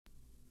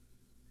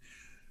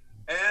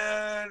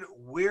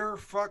we're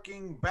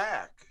fucking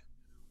back.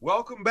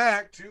 Welcome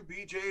back to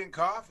BJ and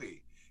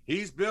Coffee.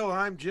 He's Bill,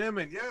 I'm Jim,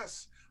 and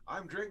yes,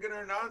 I'm drinking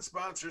our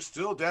non-sponsor,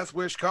 Still Death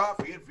Wish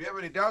coffee. If you have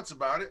any doubts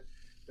about it,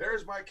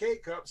 there's my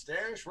K-Cup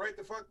stash right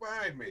the fuck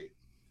behind me.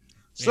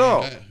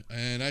 So,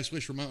 and I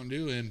switched from Mountain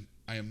Dew, and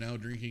I am now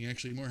drinking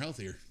actually more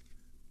healthier.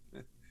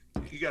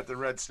 You got the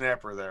red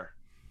snapper there.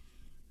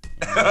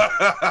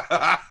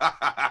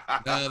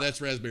 No,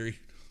 that's raspberry.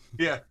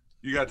 Yeah,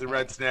 you got the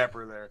red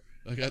snapper there.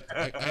 I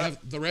have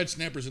the red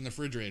snappers in the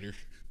refrigerator.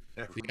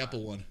 Never the mind.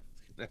 apple one.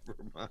 Never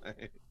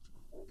mind.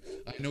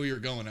 I know where you're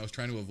going. I was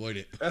trying to avoid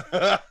it.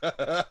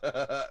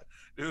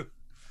 Dude,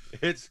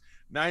 it's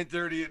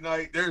 9:30 at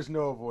night. There's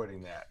no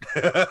avoiding that.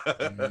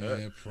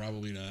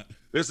 Probably not.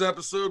 This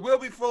episode will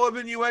be full of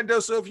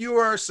innuendo, so if you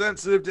are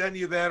sensitive to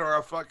any of that or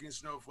a fucking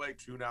snowflake,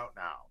 tune out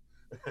now.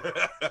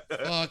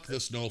 Fuck the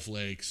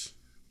snowflakes.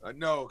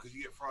 No, because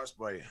you get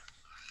frostbite.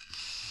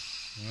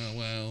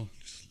 Well,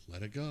 just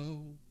let it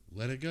go.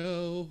 Let it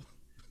go.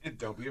 And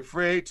don't be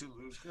afraid to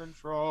lose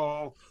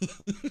control.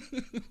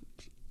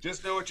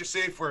 Just know what your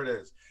safe word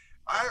is.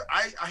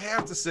 I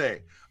have to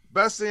say,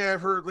 best thing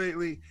I've heard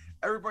lately,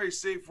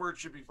 everybody's safe word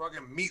should be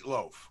fucking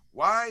meatloaf.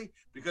 Why?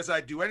 Because I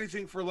do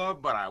anything for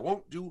love, but I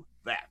won't do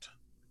that.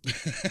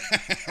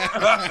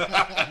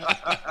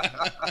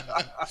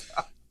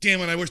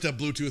 Damn it, I wish that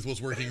Bluetooth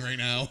was working right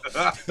now.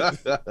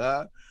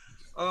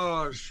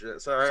 Oh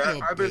shit. Sorry.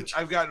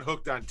 I've gotten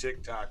hooked on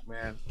TikTok,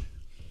 man.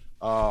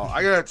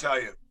 I gotta tell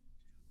you,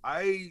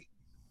 I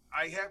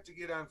have to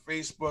get on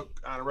Facebook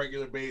on a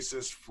regular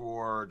basis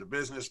for the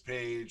business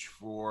page,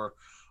 for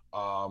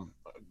a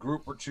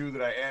group or two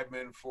that I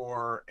admin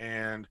for,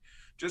 and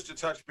just to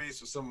touch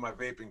base with some of my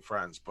vaping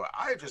friends. But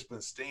I've just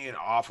been staying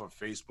off of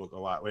Facebook a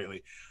lot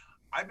lately.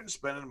 I've been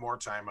spending more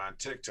time on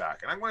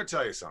TikTok, and I'm going to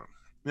tell you something.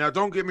 Now,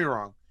 don't get me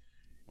wrong.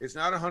 It's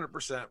not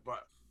 100%,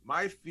 but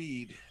my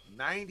feed,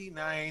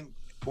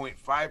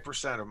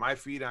 99.5% of my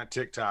feed on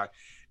TikTok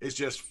is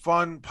just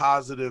fun,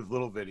 positive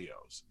little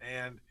videos.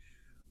 And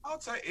I'll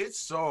tell you, it's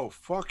so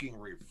fucking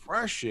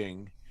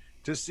refreshing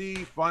to see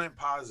fun and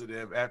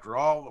positive after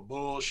all the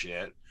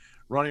bullshit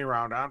running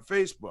around on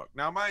Facebook.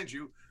 Now, mind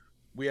you,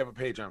 we have a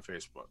page on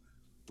Facebook.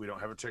 We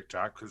don't have a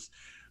TikTok because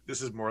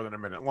this is more than a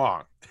minute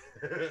long.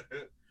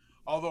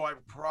 Although I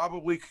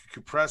probably could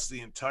compress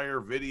the entire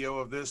video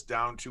of this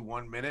down to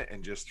 1 minute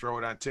and just throw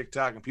it on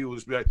TikTok, and people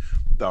just be like,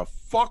 the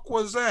fuck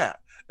was that?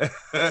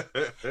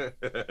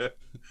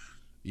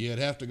 You'd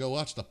have to go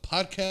watch the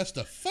podcast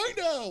to find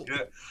out.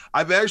 Yeah,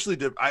 I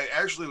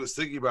actually was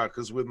thinking about,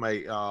 because with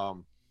my for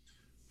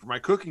my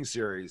cooking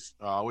series,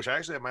 which I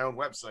actually have my own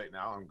website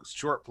now. I'm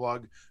short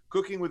plug,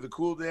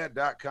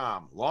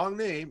 cookingwiththecooldad.com. Long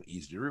name,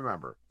 easy to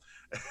remember.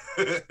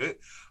 But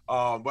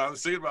I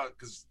was thinking about,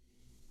 because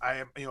I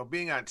am,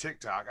 being on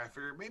TikTok, I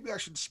figured maybe I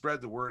should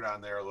spread the word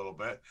on there a little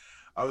bit.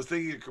 I was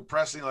thinking of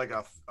compressing like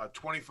a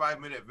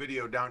 25-minute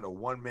video down to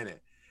 1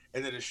 minute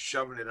and then just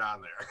shoving it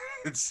on there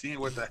and seeing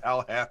what the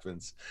hell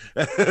happens.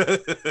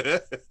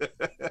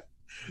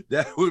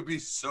 That would be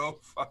so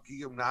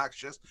fucking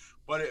obnoxious,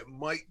 but it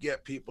might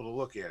get people to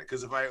look at it.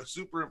 Because if I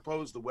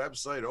superimpose the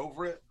website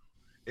over it,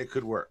 it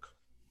could work.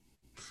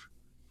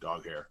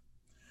 Dog hair.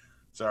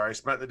 Sorry, I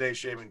spent the day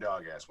shaving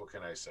dog ass. What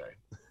can I say?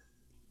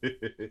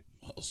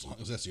 Well, as long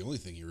as that's the only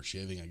thing you were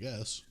shaving, I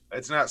guess.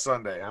 It's not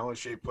Sunday. I only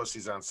shave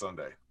pussies on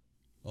Sunday.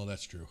 Oh,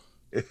 that's true.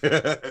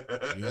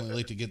 You only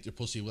like to get your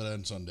pussy wet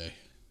on Sunday.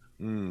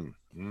 And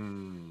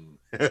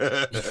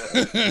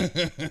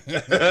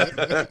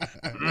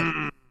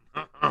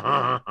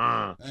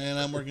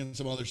I'm working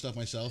some other stuff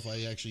myself.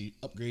 I actually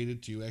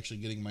upgraded to actually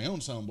getting my own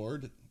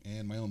soundboard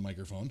and my own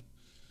microphone.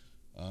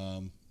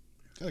 Got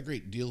a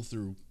great deal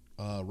through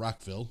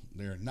Rockville.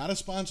 They're not a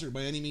sponsor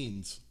by any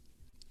means.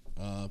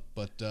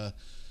 But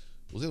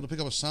was able to pick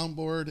up a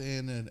soundboard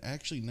and an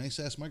actually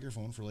nice-ass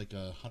microphone for like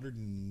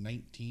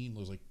 119. It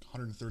was like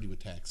 130 with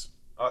tax.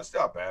 Oh, it's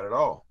not bad at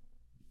all.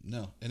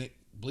 No. And it,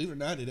 believe it or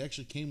not, it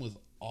actually came with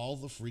all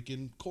the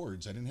freaking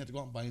cords. I didn't have to go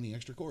out and buy any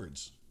extra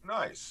cords.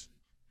 Nice.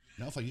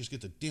 Now if I just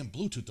get the damn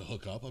Bluetooth to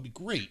hook up, I'll be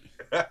great.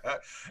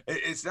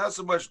 It's not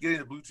so much getting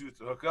the Bluetooth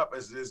to hook up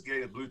as it is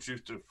getting the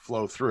Bluetooth to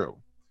flow through.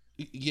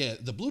 Yeah,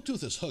 the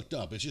Bluetooth is hooked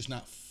up. It's just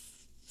not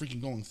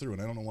freaking going through,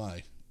 and I don't know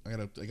why. I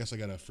guess I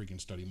gotta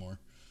freaking study more.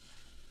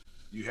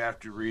 You have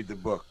to read the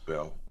book,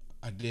 Bill.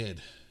 I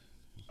did.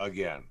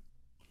 Again.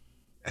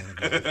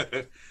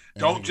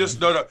 No.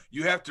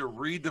 You have to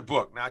read the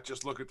book, not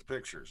just look at the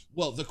pictures.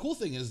 Well, the cool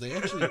thing is they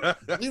actually,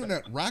 believe it or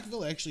not,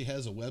 Rockville actually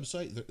has a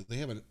website. They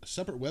have a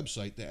separate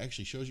website that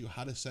actually shows you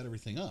how to set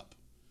everything up.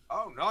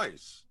 Oh,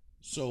 nice.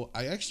 So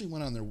I actually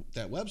went on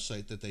that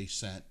website that they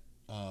sent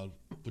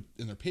put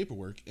in their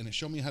paperwork, and it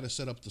showed me how to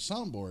set up the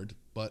soundboard,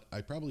 but I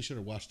probably should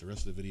have watched the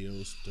rest of the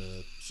videos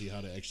to see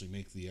how to actually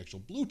make the actual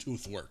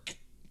Bluetooth work.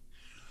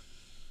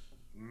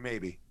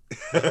 Maybe.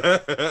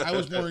 I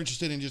was more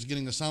interested in just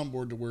getting the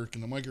soundboard to work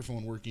and the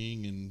microphone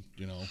working, and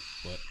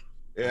but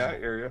yeah, I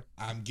hear you.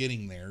 I'm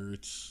getting there.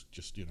 It's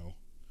just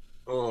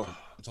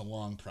it's a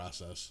long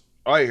process.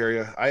 I hear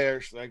you. I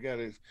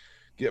gotta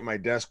get my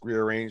desk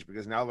rearranged,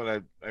 because now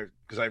that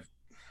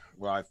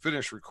I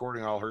finished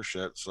recording all her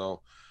shit,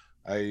 so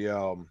I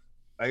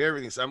I got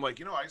everything. So I'm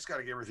like, I just got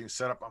to get everything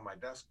set up on my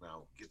desk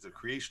now. Get the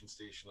creation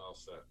station all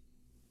set.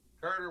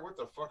 Carter, what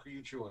the fuck are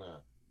you chewing on?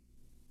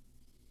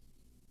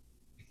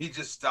 He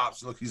just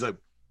stops and look. He's like,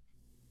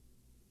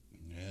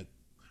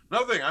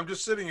 nothing. I'm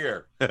just sitting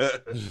here.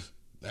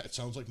 That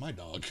sounds like my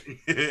dog.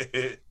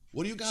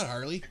 What do you got,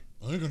 Harley?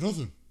 I ain't got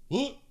nothing.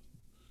 What?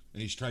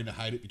 And he's trying to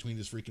hide it between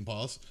his freaking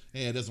paws.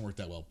 Hey, it doesn't work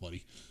that well,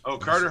 buddy. Oh,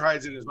 Carter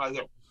hides it in his mouth. I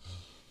got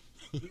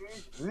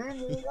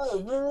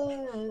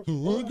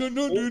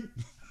nothing.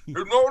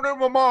 There's no in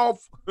my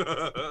mouth.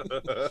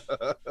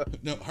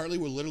 No, Harley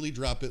would literally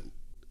drop it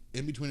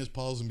in between his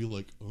paws and be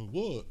like,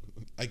 what?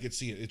 I could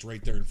see it. It's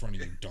right there in front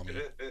of you, dummy.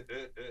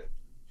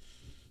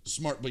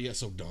 Smart, but yet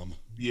so dumb.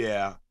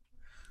 Yeah.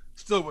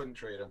 Still wouldn't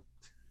trade him.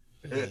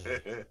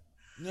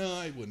 No,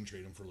 I wouldn't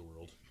trade him for the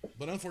world.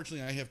 But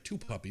unfortunately, I have 2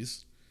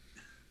 puppies.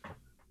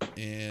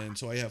 And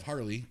so I have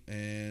Harley,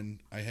 and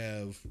I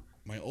have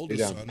my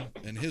oldest son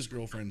and his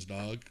girlfriend's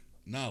dog,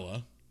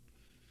 Nala.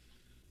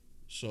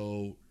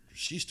 So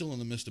she's still in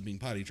the midst of being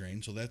potty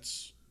trained, so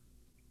that's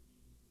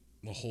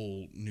a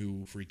whole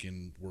new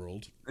freaking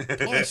world.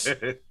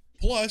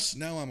 Plus,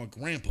 now I'm a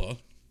grandpa.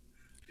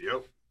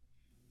 Yep.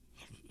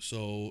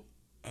 So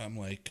I'm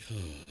like,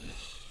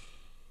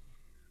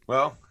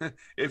 well,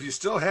 if you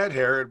still had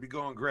hair, it'd be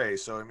going gray.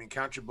 So I mean,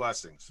 count your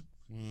blessings.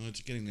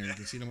 It's getting there. You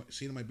can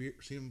see my beard.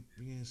 See him.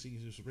 Yeah, see,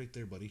 it's right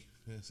there, buddy.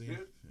 See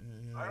him?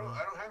 I don't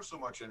have so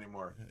much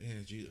anymore.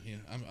 Yeah.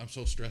 I'm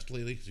so stressed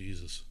lately.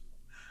 Jesus.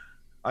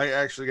 I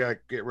actually got to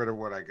get rid of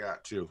what I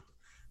got too.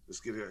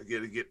 Just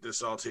get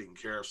this all taken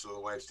care of so the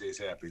wife stays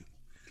happy.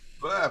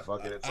 But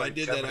fuck it. It's like I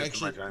did that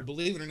actually.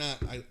 Believe it or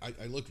not,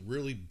 I looked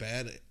really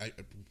bad.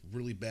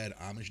 Really bad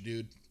Amish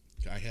dude.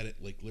 I had it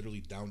like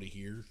literally down to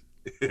here.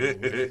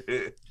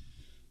 The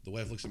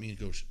wife looks at me and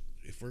goes,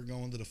 "If we're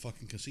going to the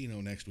fucking casino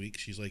next week,"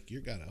 she's like,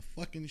 "You gotta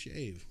fucking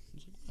shave." I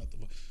was like, "What the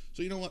fuck?"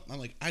 So you know what? I'm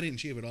like, I didn't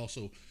shave it all.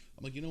 So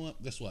I'm like, you know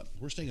what? Guess what?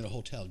 We're staying at a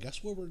hotel.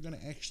 Guess where we're gonna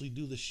actually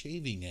do the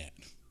shaving at?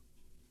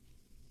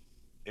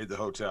 In the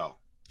hotel.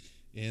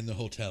 In the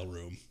hotel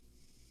room.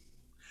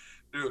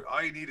 Dude,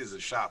 all you need is a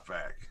shop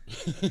vac.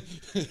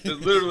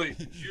 Literally,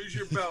 use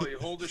your belly,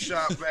 hold the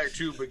shop vac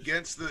tube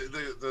against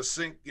the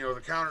sink, the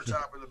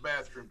countertop in the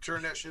bathroom.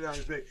 Turn that shit on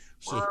his big,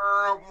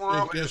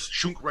 and just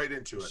shunk right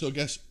into it. So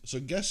guess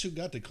who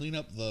got to clean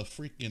up the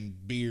freaking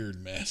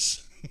beard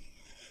mess?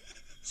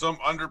 Some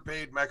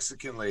underpaid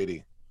Mexican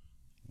lady.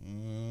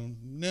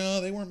 No,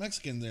 they weren't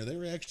Mexican there. They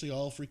were actually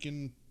all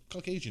freaking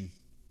Caucasian.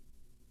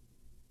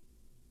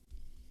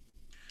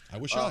 I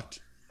was shocked.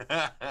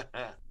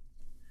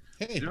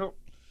 Hey.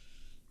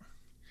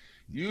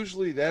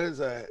 Usually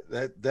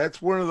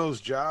that's one of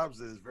those jobs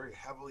that is very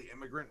heavily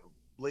immigrant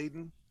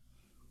laden.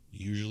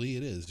 Usually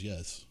it is,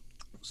 yes.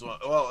 So,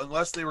 well,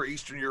 unless they were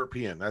Eastern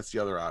European, that's the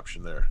other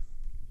option there.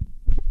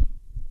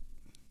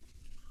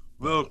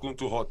 Welcome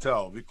to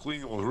hotel. We clean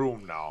your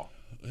room now.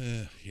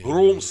 Yeah.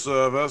 Room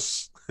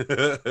service.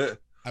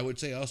 I would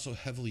say also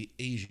heavily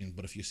Asian,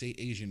 but if you say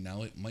Asian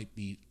now, it might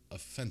be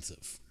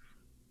offensive.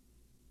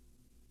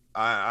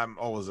 I'm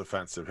always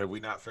offensive. Have we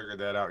not figured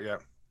that out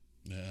yet?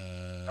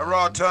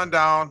 Raw, turn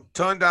down.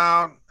 10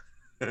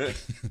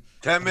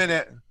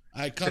 minute.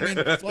 I come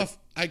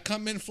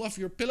in fluff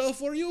your pillow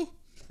for you.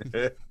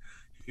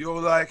 You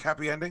like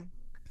happy ending?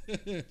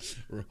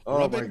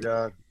 Oh my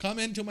god. Come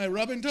into my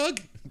rub and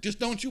tug. Just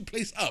don't you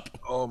place up.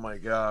 Oh my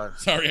god.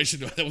 Sorry,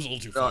 that was a little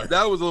too far.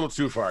 That was a little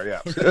too far, yeah.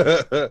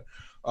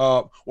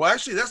 Well,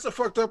 actually, that's the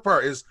fucked up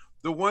part is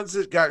the ones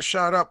that got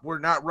shot up were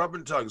not rub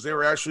and tugs. They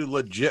were actually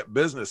legit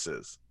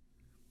businesses.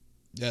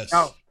 Yes.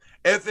 Now,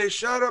 if they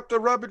shot up the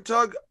rub and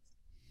tug,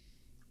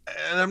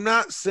 and I'm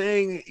not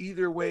saying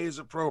either way is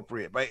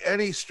appropriate by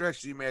any stretch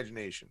of the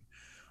imagination.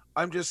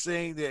 I'm just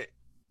saying that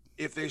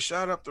if they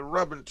shot up the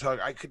rub and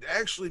tug, I could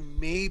actually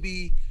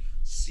maybe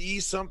see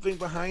something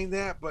behind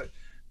that, but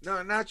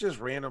no, not just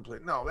random play.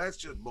 No, that's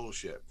just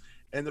bullshit.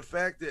 And the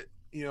fact that,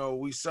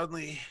 we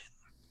suddenly,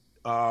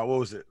 what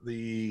was it?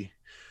 The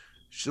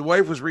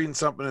wife was reading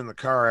something in the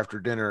car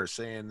after dinner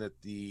saying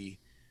that the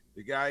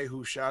guy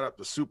who shot up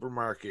the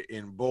supermarket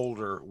in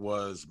Boulder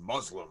was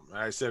Muslim. And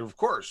I said, of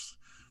course,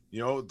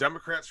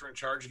 Democrats are in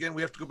charge again.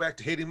 We have to go back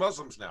to hating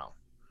Muslims now.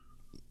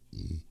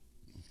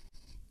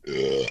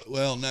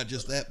 Well, not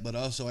just that, but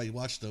also I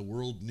watched the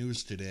world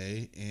news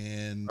today,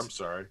 and I'm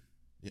sorry.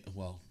 Yeah,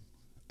 well,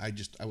 I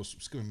was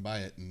skimming by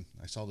it, and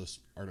I saw this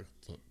article.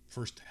 The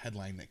first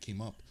headline that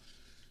came up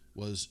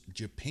was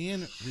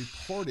Japan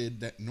reported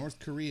that North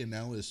Korea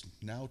is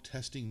now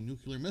testing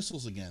nuclear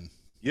missiles again.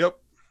 Yep.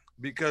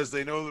 Because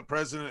they know the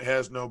president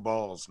has no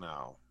balls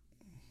now.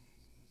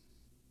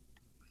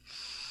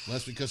 Well,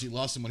 that's because he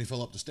lost them when he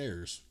fell up the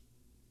stairs.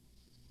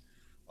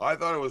 I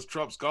thought it was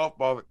Trump's golf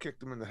ball that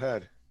kicked him in the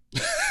head.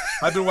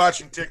 I've been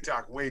watching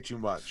TikTok way too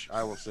much.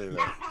 I will say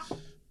that.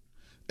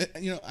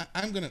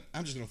 I'm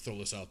just gonna throw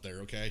this out there,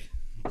 okay?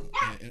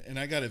 And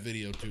I got a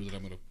video too that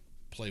I'm gonna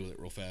play with it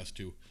real fast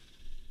too.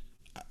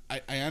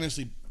 I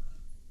honestly,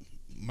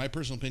 my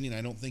personal opinion,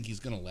 I don't think he's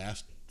gonna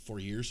last 4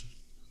 years.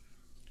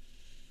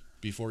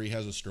 before he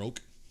has a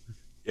stroke.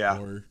 Yeah.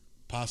 Or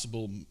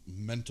possible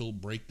mental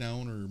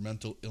breakdown or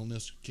mental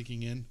illness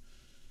kicking in.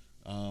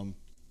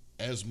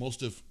 As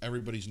most of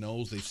everybody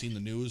knows, they've seen the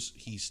news.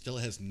 He still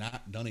has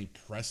not done a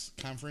press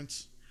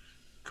conference.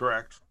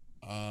 Correct.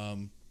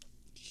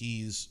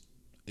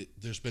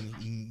 There's been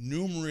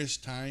numerous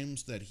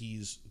times that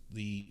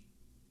the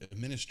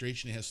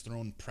administration has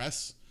thrown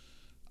press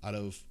out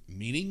of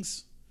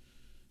meetings,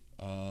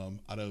 out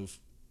of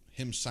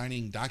him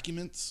signing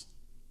documents.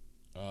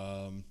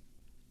 And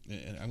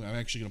I'm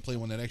actually going to play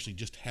one that actually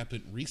just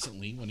happened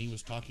recently when he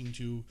was talking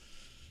to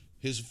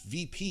his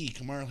VP,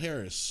 Kamala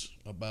Harris,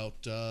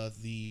 about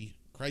the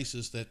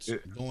crisis that's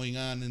going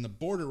on in the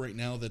border right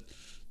now that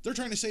they're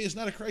trying to say is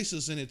not a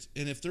crisis, and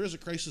if there is a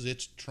crisis,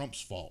 it's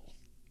Trump's fault.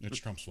 It's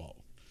Trump's fault.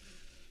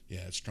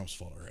 Yeah, it's Trump's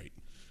fault, all right.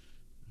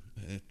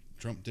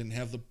 Trump didn't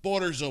have the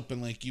borders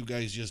open like you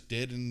guys just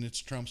did, and it's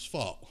Trump's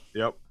fault.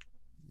 Yep.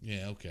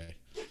 Yeah, okay.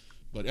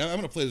 But I'm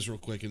going to play this real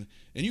quick, and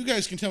you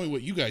guys can tell me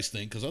what you guys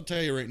think, because I'll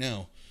tell you right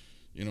now,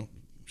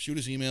 shoot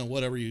us email,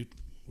 whatever you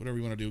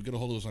want to do. Get a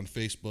hold of us on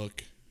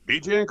Facebook.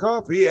 BJ and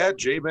Coffee at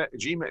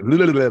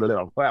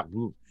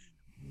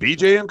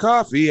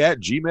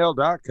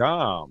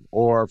gmail.com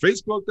or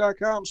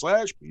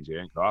facebook.com/BJ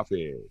and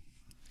Coffee.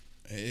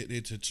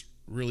 It's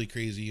really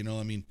crazy,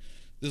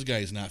 this guy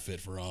is not fit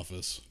for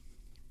office.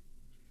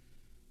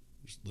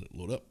 Just let it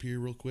load up here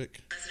real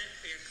quick. President,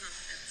 for your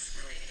confidence.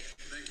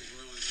 Thank you.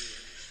 We're willing to do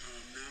it.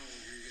 Now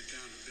we're going to get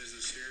down to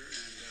business here,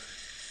 and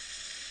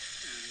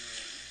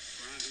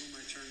Ron, who am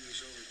I turning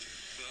this over to?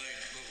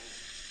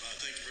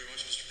 Thank you very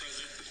much, Mr.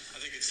 President. I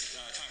think it's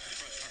time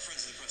for our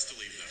friends in the press to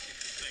leave now.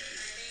 Thank you.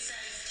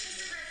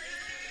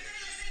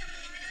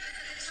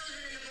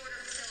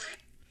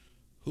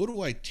 Who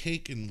do I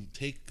take and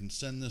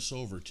send this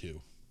over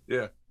to?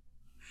 Yeah.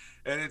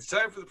 And it's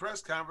time for the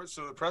press conference,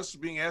 so the press is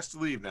being asked to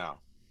leave now.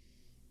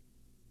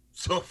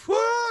 So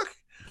fuck.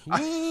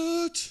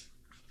 What?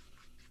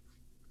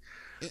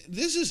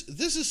 This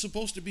is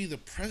supposed to be the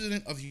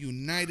president of the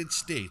United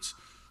States,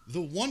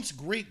 the once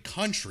great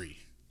country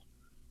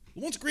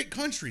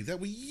that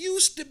we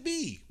used to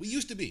be.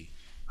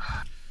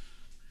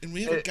 And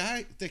we have a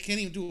guy that can't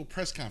even do a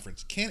press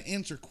conference, can't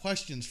answer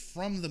questions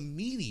from the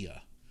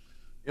media.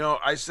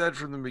 I said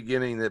from the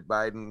beginning that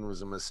Biden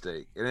was a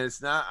mistake, and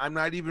it's not. I'm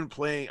not even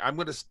playing. I'm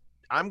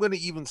going to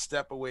even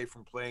step away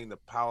from playing the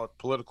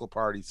political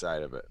party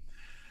side of it.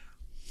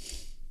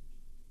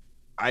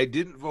 I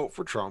didn't vote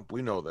for Trump.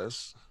 We know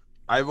this.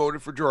 I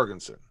voted for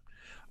Jorgensen.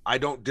 I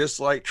don't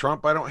dislike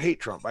Trump. I don't hate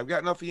Trump. I've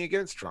got nothing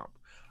against Trump.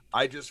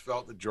 I just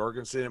felt that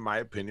Jorgensen, in my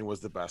opinion, was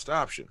the best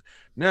option.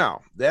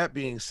 Now, that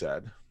being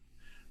said,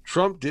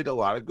 Trump did a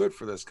lot of good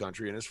for this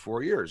country in his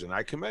 4 years, and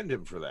I commend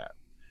him for that.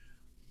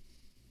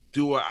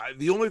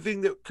 The only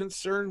thing that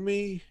concerned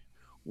me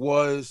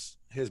was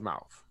his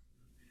mouth.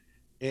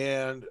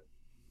 And,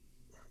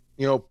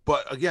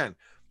 but again,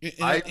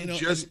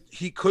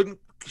 he couldn't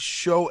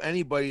show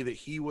anybody that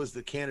he was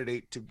the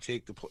candidate to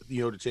take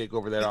to take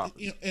over that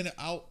office. And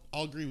I'll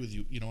agree with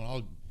you.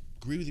 I'll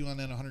agree with you on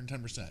that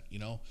 110%.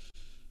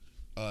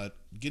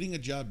 Getting a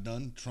job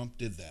done, Trump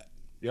did that.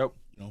 Yep.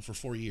 For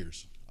 4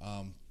 years.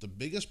 The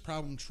biggest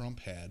problem Trump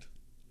had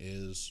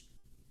is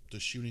the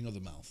shooting of the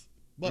mouth.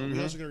 But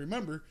we also got to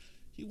remember,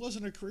 he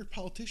wasn't a career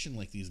politician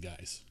like these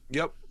guys.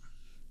 Yep.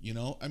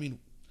 I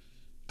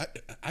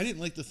didn't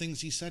like the things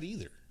he said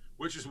either.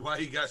 Which is why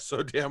he got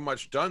so damn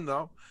much done,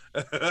 though.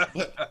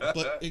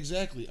 but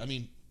exactly.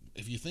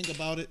 If you think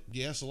about it,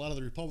 yes, a lot of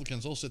the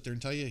Republicans will sit there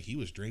and tell you he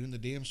was draining the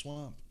damn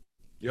swamp.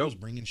 Yep. He was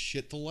bringing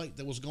shit to light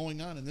that was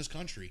going on in this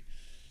country.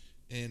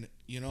 And,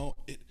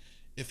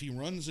 if he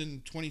runs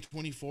in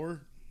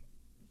 2024,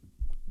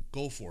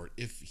 go for it.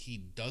 If he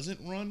doesn't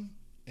run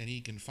and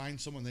he can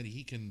find someone that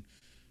he can,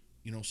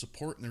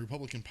 support in the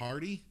Republican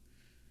Party,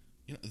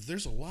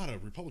 there's a lot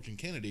of Republican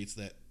candidates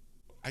that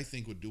I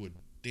think would do a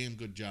damn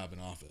good job in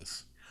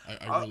office.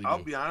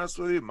 I'll be honest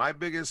with you. My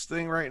biggest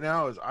thing right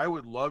now is I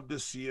would love to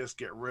see us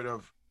get rid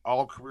of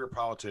all career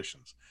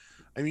politicians.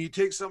 You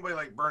take somebody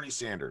like Bernie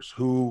Sanders,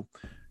 who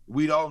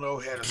we'd all know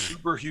had a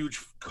super huge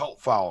cult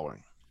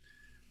following.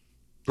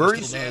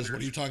 Bernie Sanders.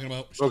 What are you talking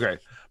about? Okay.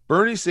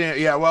 Bernie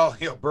Sanders. Yeah, well,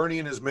 Bernie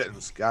and his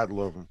mittens. God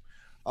love him.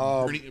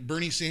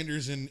 Bernie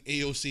Sanders and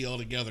AOC all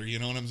together. You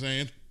know what I'm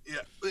saying? Yeah.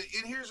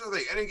 And here's the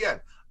thing. And again,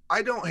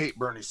 I don't hate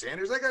Bernie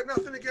Sanders. I got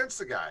nothing against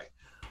the guy.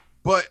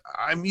 But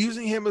I'm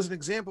using him as an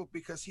example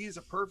because he is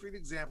a perfect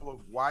example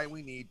of why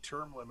we need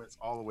term limits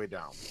all the way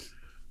down.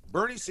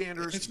 Bernie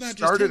Sanders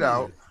started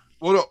out.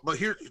 Well, no, but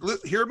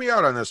hear me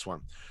out on this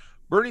one.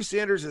 Bernie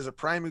Sanders is a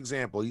prime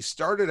example. He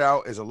started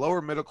out as a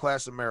lower middle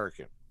class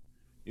American.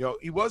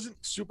 He wasn't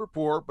super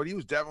poor, but he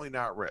was definitely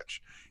not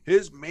rich.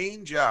 His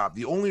main job,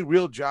 the only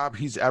real job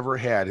he's ever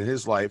had in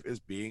his life, is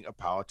being a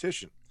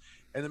politician.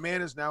 And the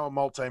man is now a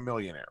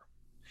multimillionaire.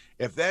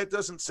 If that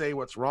doesn't say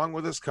what's wrong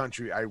with this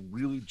country, I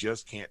really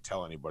just can't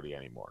tell anybody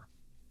anymore.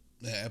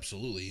 Yeah,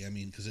 absolutely.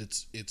 Because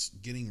it's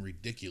getting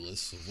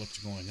ridiculous of what's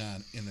going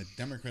on. And the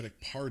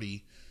Democratic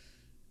Party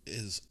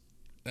is,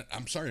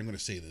 I'm sorry I'm going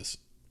to say this,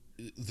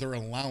 they're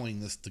allowing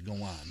this to go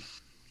on.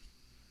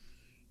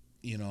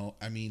 You know,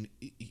 I mean,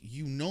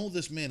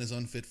 this man is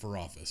unfit for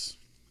office.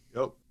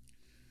 Yep.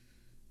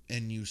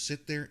 And you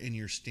sit there and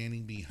you're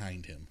standing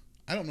behind him.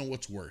 I don't know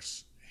what's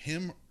worse,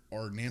 him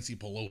or Nancy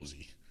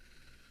Pelosi.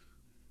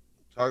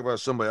 Talk about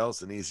somebody else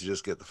that needs to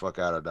just get the fuck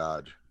out of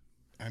Dodge.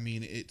 I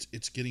mean,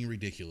 it's getting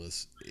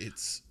ridiculous.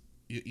 It's,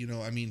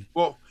 I mean.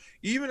 Well,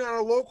 even on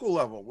a local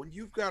level, when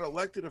you've got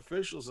elected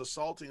officials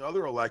assaulting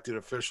other elected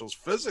officials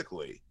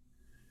physically,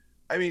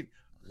 I mean,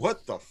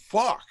 what the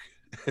fuck?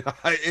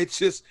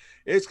 Things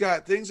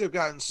have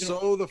gotten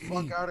the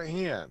fuck out of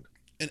hand.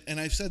 And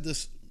I've said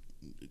this,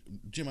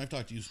 Jim, I've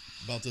talked to you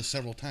about this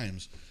several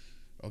times.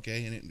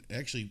 Okay. And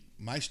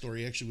my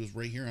story was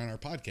right here on our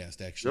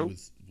podcast,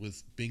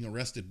 with being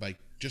arrested by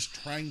just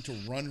trying to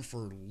run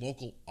for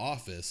local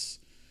office,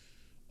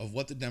 of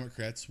what the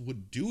Democrats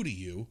would do to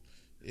you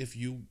if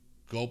you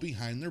go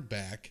behind their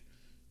back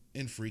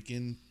and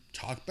freaking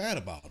talk bad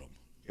about them.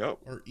 Yep.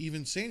 Or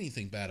even say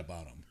anything bad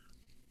about them.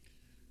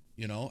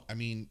 I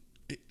mean,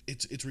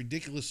 it's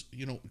ridiculous.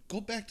 Go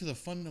back to the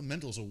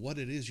fundamentals of what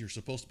it is you're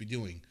supposed to be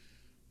doing.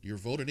 You're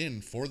voted in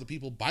for the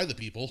people, by the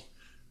people.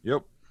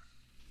 Yep.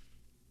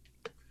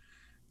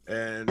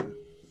 And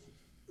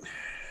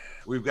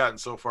we've gotten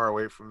so far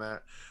away from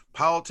that.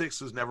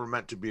 Politics was never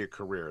meant to be a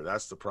career.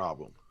 That's the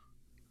problem.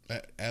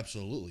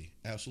 Absolutely.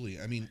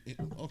 I mean,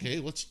 okay,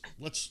 let's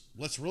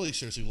really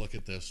seriously look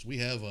at this. We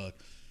have a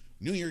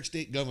New York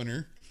State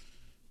governor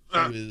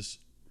who is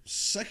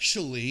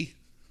sexually.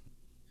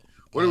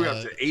 What are we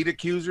up to? 8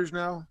 accusers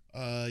now?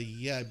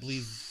 Yeah, I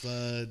believe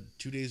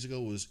 2 days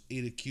ago was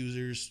 8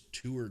 accusers.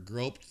 2 were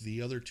groped.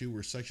 The other 2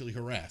 were sexually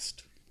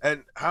harassed.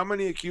 And how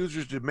many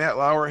accusers did Matt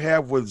Lauer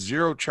have with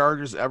 0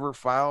 charges ever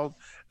filed?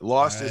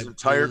 Lost his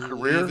entire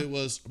career? I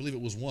believe it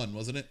was 1,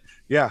 wasn't it?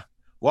 Yeah.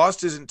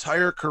 Lost his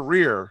entire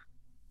career.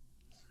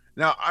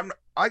 Now,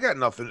 I got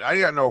nothing. I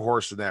got no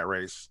horse in that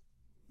race.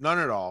 None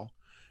at all.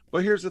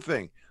 But here's the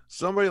thing.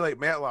 Somebody like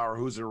Matt Lauer,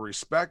 who's a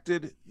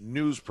respected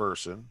news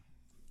person,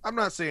 I'm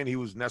not saying he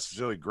was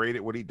necessarily great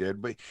at what he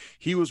did, but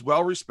he was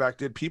well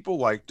respected. People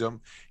liked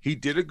him. He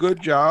did a good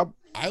job.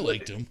 I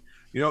liked him.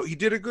 He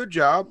did a good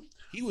job.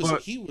 He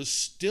was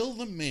still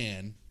the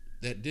man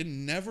that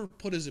never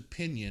put his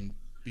opinion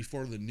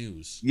before the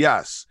news.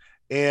 Yes.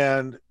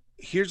 And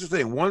here's the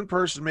thing. One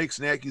person makes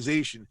an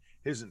accusation,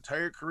 his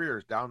entire career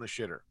is down the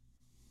shitter.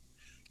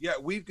 Yeah,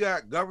 we've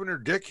got Governor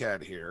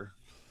Dickhead here,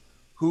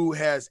 who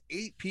has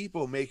 8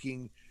 people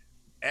making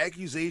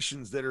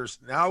accusations that are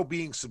now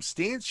being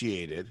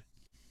substantiated.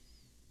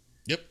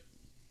 Yep.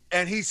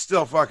 And he's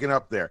still fucking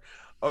up there.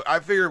 I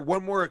figured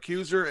one more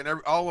accuser and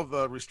all of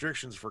the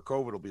restrictions for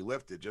COVID will be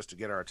lifted just to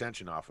get our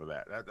attention off of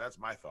that. That's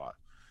my thought.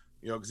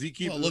 Because he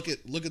keeps look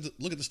at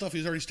the stuff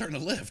he's already starting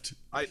to lift.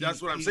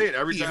 That's what I'm saying.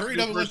 Every time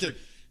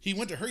he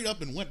went to hurry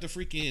up and went to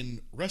freaking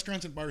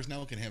restaurants and bars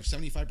now can have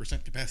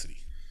 75% capacity.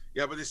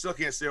 Yeah, but they still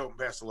can't stay open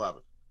past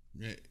 11.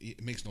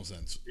 It makes no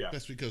sense. Yeah,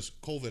 that's because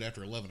COVID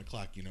after 11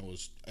 o'clock,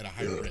 is at a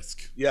higher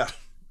risk. Yeah,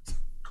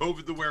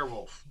 COVID the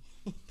werewolf.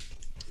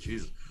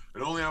 Jesus,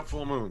 and only on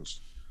full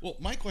moons. Well,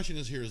 my question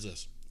is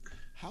this: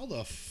 how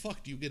the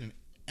fuck do you get an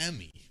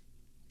Emmy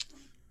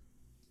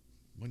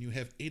when you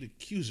have 8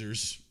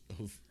 accusers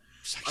of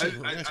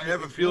sexual harassment? I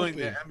have a feeling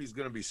that Emmy's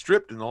going to be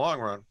stripped in the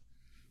long run.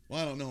 Well,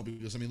 I don't know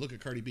because look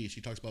at Cardi B.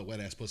 She talks about wet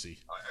ass pussy.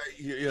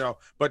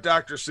 But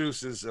Dr.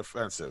 Seuss is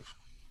offensive.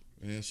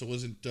 Yeah, so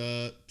wasn't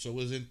oh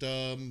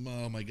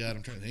my god,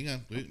 I'm trying to hang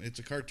on. It's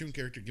a cartoon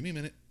character. Give me a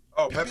minute.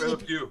 Oh, Pepe Le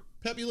Pew.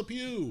 Pepe Le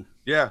Pew.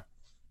 Yeah.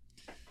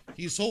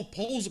 He's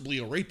supposedly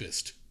a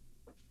rapist.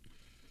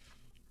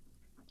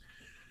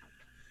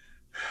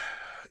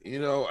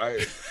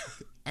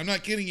 I'm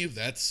not kidding you.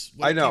 That's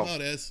what I know. It came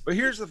out as. But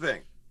here's the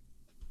thing.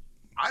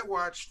 I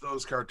watched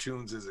those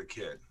cartoons as a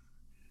kid.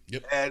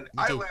 Yep. And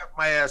I laughed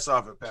my ass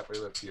off at Pepe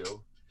Le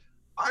Pew.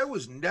 I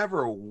was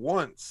never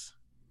once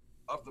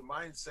of the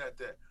mindset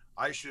that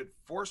I should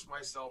force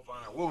myself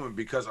on a woman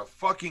because a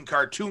fucking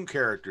cartoon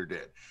character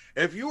did.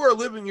 If you are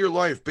living your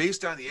life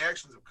based on the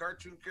actions of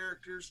cartoon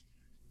characters,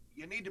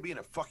 you need to be in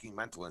a fucking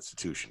mental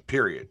institution,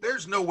 period.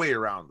 There's no way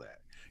around that.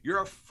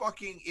 You're a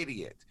fucking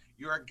idiot.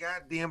 You're a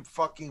goddamn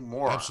fucking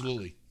moron.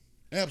 Absolutely.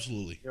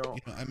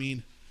 I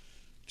mean,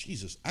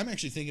 Jesus. I'm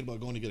actually thinking about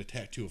going to get a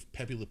tattoo of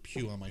Pepe Le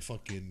Pew on my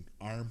fucking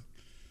arm.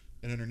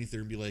 And underneath there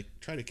and be like,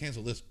 try to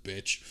cancel this,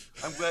 bitch.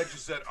 I'm glad you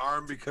said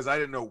arm because I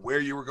didn't know where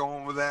you were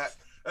going with that.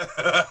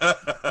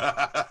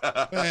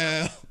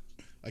 Well,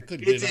 I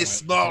couldn't. It's a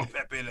small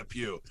Pepe Le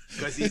Pew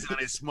because he's on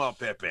a small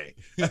Pepe.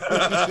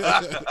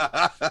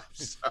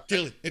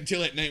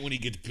 until at night when he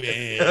gets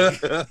big,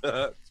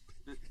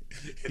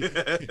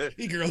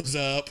 he grows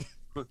up.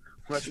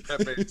 Let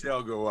Pepe's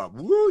tail go up.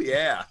 Woo,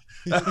 yeah.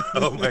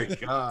 Oh my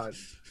God,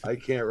 I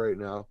can't right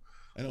now.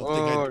 I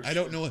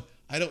don't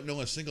know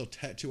a single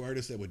tattoo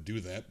artist that would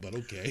do that, but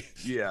okay.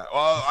 Yeah,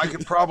 well, I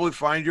could probably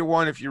find you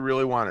one if you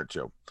really wanted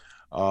to.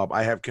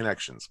 I have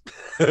connections.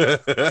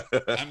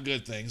 I'm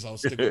good, thanks. I'll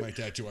stick with my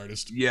tattoo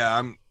artist.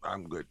 Yeah,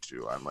 I'm good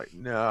too. I'm like,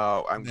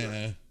 no, I'm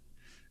good.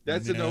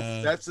 That's a no.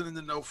 Nah. That's in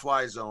the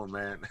no-fly zone,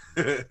 man.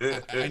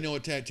 I know a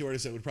tattoo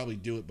artist that would probably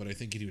do it, but I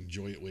think he'd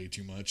enjoy it way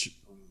too much.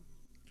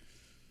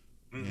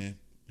 Yeah,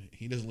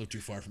 he doesn't live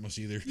too far from us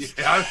either.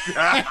 Yeah,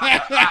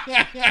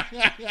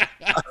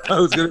 I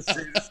was gonna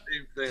say the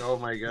same thing. Oh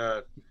my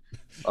god.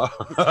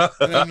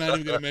 And I'm not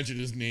even going to mention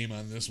his name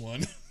on this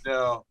one.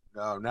 No,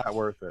 not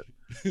worth it.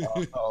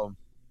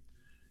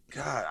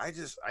 God,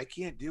 I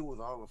can't deal with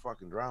all the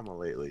fucking drama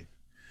lately.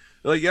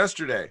 Like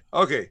yesterday.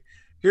 Okay,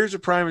 here's a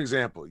prime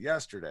example.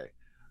 Yesterday,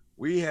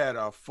 we had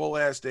a full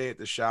ass day at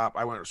the shop.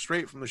 I went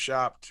straight from the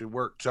shop to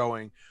work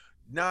towing,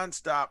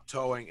 nonstop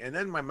towing, and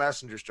then my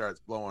messenger starts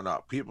blowing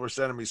up. People are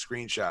sending me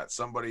screenshots.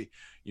 Somebody,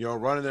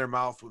 running their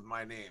mouth with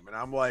my name, and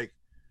I'm like,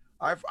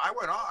 I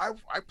went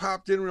off. I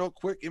popped in real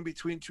quick in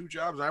between two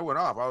jobs, and I went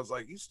off. I was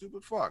like, you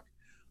stupid fuck.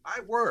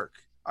 I work.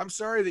 I'm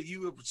sorry that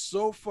you are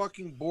so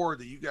fucking bored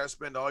that you guys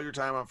spend all your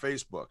time on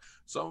Facebook.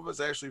 Some of us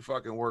actually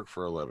fucking work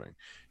for a living,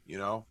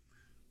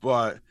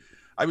 But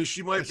I mean,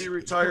 she might be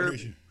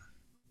retired.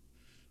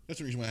 That's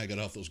the reason why I got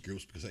off those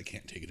groups, because I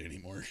can't take it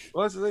anymore.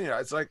 Well, that's the thing.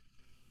 It's like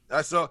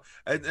I saw,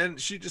 and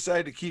she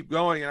decided to keep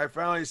going, and I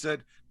finally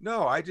said,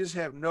 "No, I just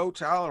have no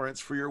tolerance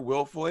for your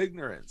willful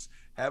ignorance.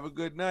 Have a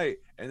good night,"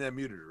 and then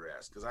muted her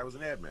ass because I was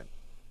an admin.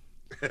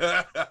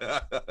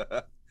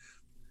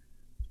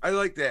 I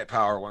like that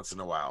power once in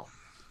a while.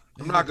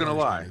 I'm not gonna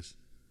lie.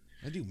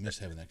 I do miss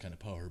having that kind of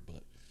power,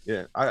 but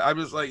yeah, I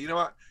was like, you know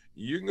what?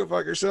 You can go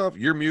fuck yourself.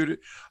 You're muted.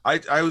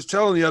 I was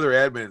telling the other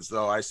admins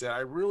though. I said I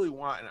really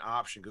want an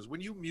option, because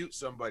when you mute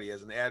somebody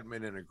as an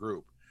admin in a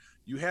group,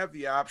 you have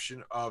the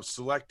option of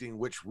selecting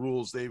which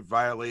rules they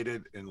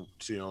violated, and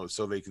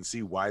so they can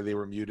see why they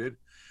were muted.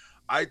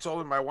 I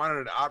told him I wanted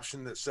an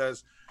option that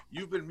says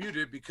you've been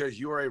muted because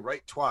you are a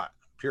right twat.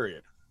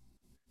 Period.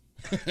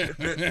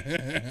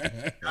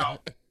 Now,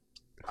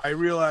 I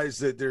realize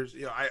that there's,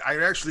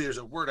 there's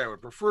a word I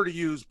would prefer to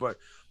use, but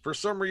for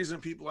some reason,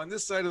 people on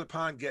this side of the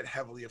pond get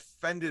heavily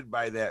offended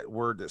by that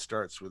word that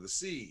starts with a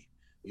C.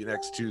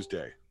 Next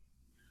Tuesday.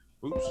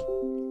 Oops.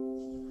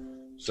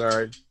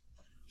 Sorry.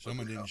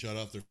 Someone didn't shut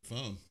off their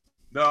phone.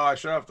 No, I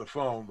shut off the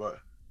phone, but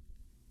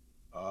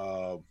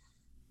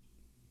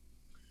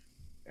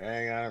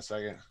hang on a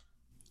second.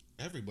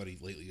 Everybody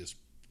lately is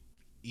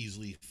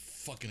easily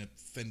fucking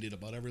offended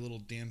about every little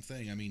damn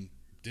thing. I mean,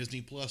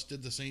 Disney Plus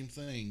did the same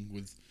thing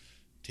with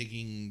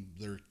taking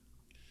their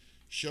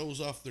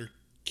shows off their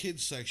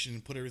kids section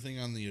and put everything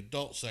on the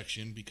adult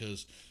section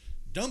because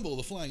Dumbo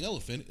the Flying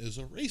Elephant is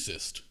a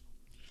racist.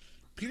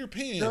 Peter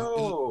Pan is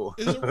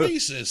a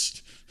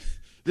racist.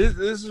 This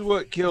is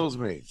what kills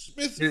me.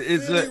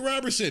 Fanny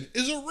Robertson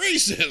is a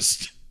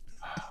racist.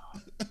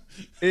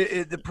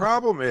 The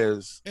problem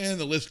is, and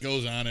the list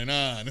goes on and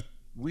on.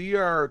 We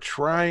are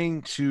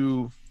trying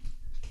to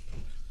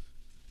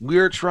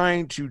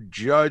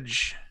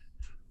judge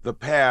the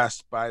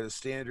past by the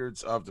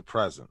standards of the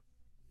present,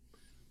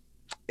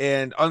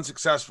 and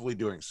unsuccessfully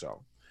doing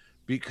so.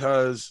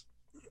 Because,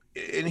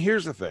 and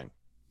here's the thing,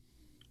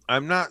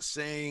 I'm not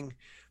saying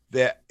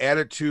that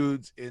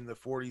attitudes in the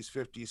 40s,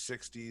 50s,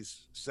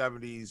 60s,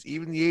 70s,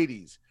 even the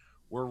 80s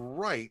were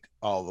right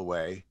all the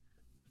way,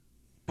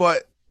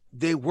 but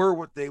they were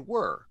what they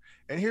were.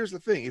 And here's the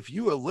thing, if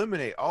you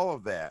eliminate all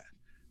of that,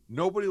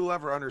 nobody will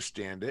ever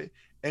understand it,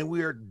 and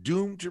we are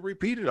doomed to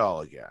repeat it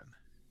all again.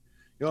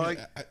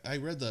 I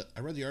read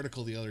the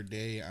article the other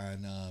day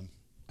on I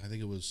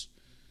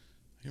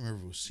can't remember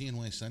if it was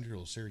CNY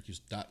Central or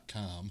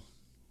Syracuse.com.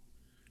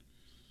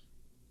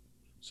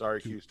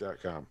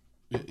 Syracuse.com.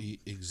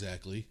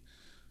 Exactly.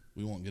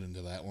 We won't get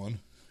into that one.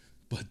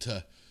 But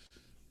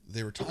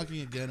they were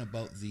talking again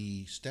about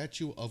the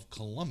statue of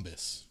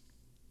Columbus.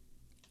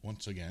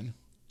 Once again.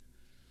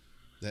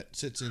 That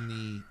sits in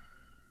the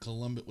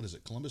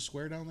Columbus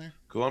Square down there?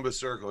 Columbus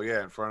Circle,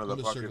 yeah, in front of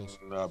Columbus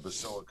the fucking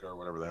Basilica or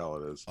whatever the hell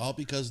it is. All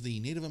because the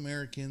Native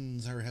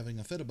Americans are having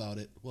a fit about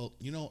it. Well,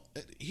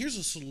 here's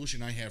a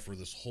solution I have for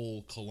this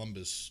whole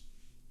Columbus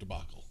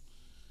debacle.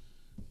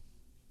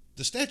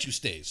 The statue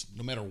stays,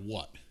 no matter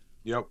what.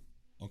 Yep.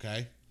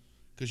 Okay?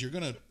 Because you're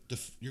gonna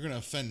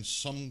offend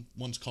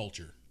someone's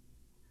culture.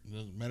 It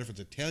doesn't matter if it's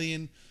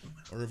Italian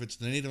or if it's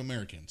the Native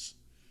Americans.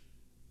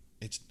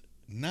 It's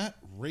not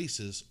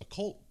races.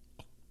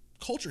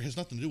 Culture has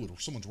nothing to do with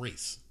someone's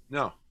race.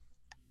 No.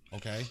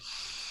 Okay?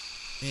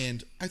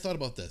 And I thought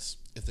about this.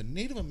 If the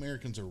Native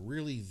Americans are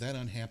really that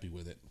unhappy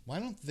with it, why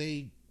don't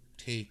they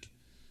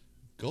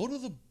go to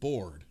the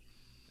board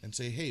and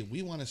say, hey,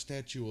 we want a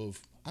statue of,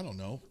 I don't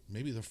know,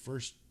 maybe the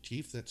first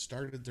chief that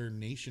started their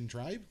nation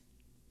tribe?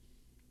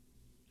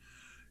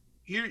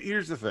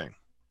 Here's the thing.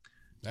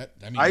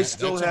 I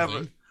still have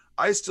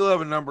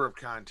a number of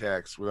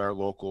contacts with our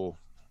local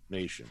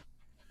nation.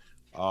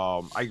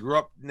 I grew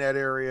up in that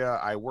area.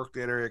 I worked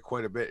that area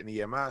quite a bit in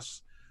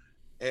EMS,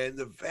 and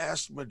the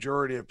vast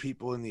majority of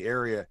people in the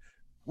area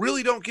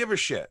really don't give a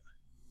shit.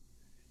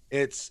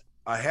 It's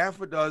a half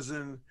a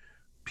dozen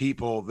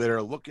people that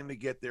are looking to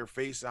get their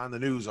face on the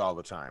news all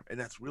the time. And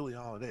that's really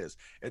all it is.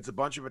 It's a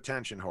bunch of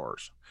attention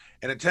whores.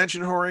 And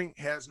attention whoring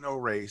has no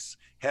race,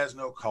 has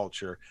no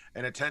culture.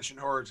 And attention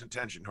whore is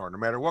attention whore, no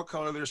matter what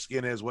color their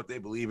skin is, what they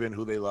believe in,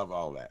 who they love,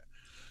 all that.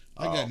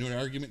 I got into an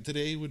argument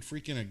today with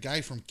freaking a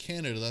guy from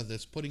Canada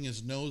that's putting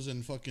his nose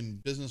in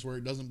fucking business where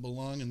it doesn't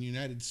belong in the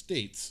United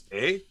States.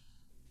 Eh?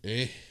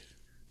 Eh.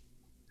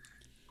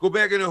 Go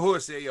back in the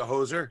horse there, you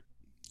hoser.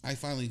 I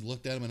finally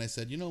looked at him and I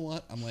said, you know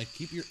what? I'm like,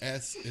 keep your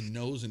ass and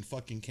nose in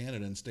fucking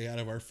Canada and stay out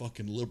of our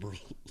fucking liberal.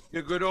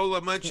 You good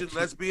old mentioned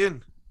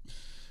lesbian.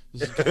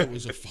 This guy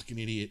was a fucking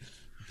idiot.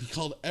 He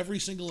called every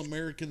single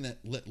American that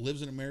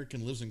lives in America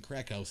and lives in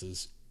crack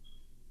houses.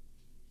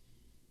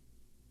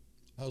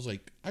 I was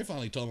like, I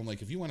finally told him,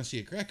 like, if you want to see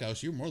a crack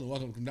house, you're more than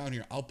welcome to come down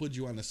here. I'll put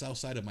you on the south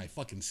side of my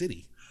fucking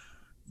city.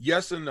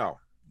 Yes and no.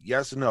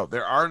 Yes and no.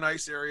 There are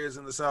nice areas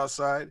in the south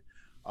side.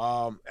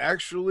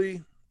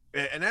 Actually,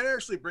 and that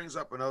actually brings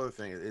up another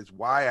thing. Is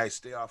why I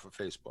stay off of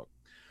Facebook.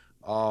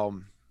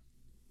 Well,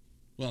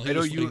 I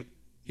know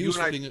he was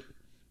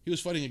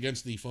fighting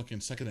against the fucking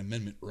Second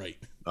Amendment right.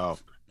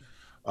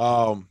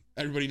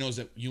 Everybody knows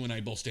that you and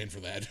I both stand for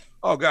that.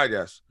 Oh God,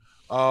 yes.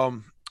 I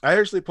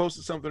actually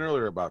posted something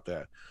earlier about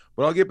that,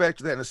 but I'll get back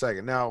to that in a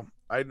second. Now,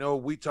 I know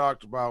we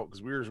talked about,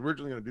 because we were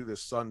originally going to do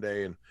this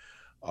Sunday, and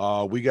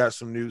we got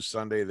some news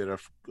Sunday that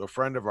a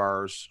friend of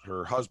ours,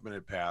 her husband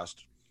had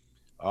passed.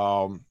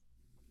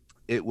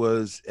 It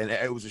was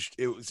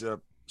a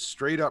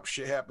straight up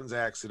shit happens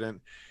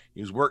accident.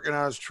 He was working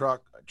on his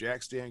truck, a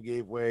jack stand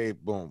gave way,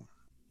 boom.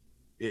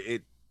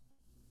 It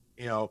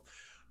you know,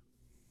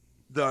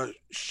 the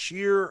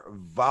sheer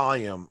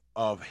volume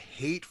of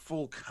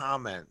hateful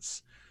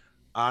comments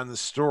on the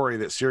story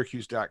that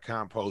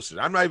Syracuse.com posted.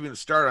 I'm not even going to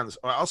start on this.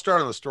 I'll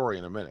start on the story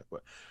in a minute,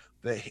 but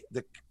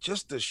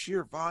the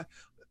sheer volume,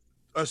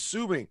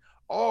 assuming,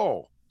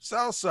 oh,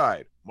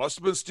 Southside must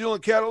have been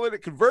stealing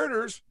catalytic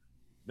converters.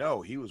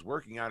 No, he was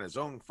working on his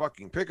own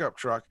fucking pickup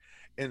truck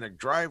in the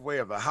driveway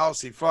of the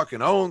house he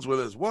fucking owns with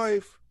his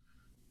wife.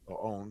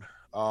 Owned.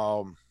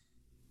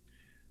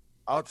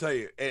 I'll tell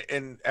you,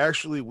 and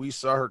actually we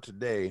saw her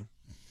today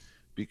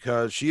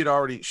because she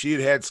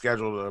had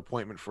scheduled an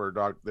appointment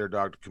for their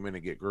dog to come in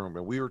and get groomed.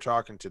 And we were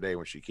talking today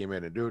when she came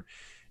in, and dude,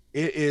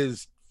 it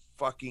is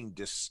fucking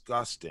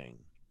disgusting.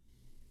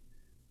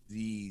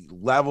 The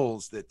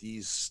levels that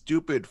these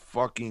stupid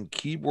fucking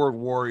keyboard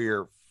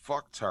warrior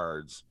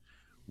fucktards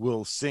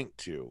will sink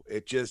to.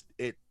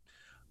 Yep.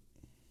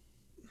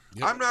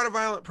 I'm not a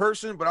violent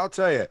person, but I'll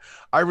tell you,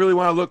 I really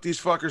want to look these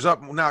fuckers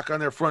up and knock on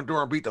their front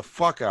door and beat the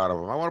fuck out of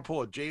them. I want to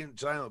pull a Jay and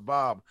Silent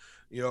Bob,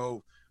 at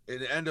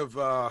the end of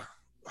what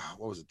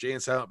was it, Jay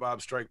and Silent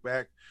Bob Strike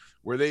Back,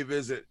 where they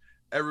visit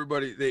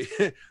everybody.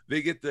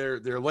 They get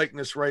their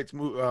likeness rights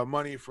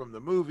money from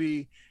the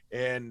movie,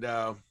 and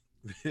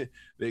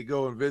they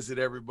go and visit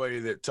everybody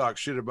that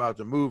talks shit about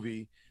the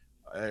movie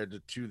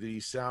to the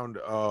sound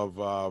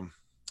of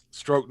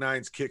Stroke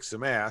Nine's Kick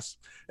Some Ass.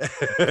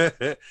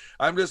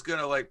 I'm just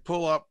gonna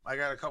pull up. I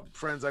got a couple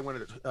friends I'm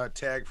gonna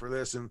tag for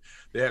this, and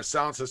they have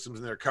sound systems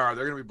in their car.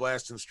 They're gonna be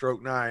blasting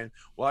Stroke Nine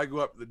while I go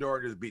up to the door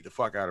and just beat the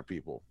fuck out of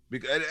people.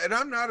 And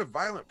I'm not a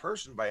violent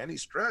person by any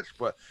stretch,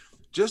 but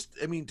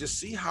to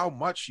see how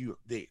much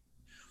they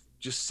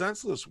just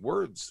senseless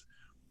words.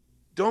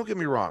 Don't get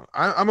me wrong.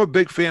 I'm a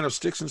big fan of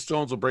sticks and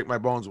stones will break my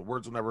bones, but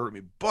words will never hurt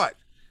me. But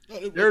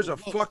there's a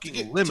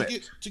fucking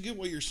limit. To get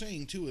what you're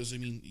saying too is,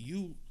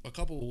 you a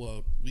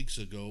couple weeks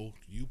ago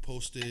you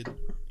posted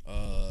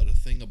the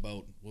thing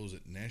about, what was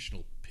it,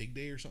 National Pig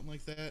Day or something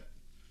like that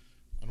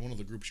on one of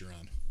the groups you're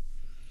on.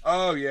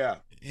 Oh yeah.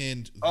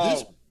 And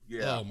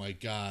yeah. Oh my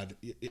God,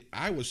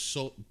 I was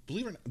so,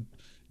 believe it or not,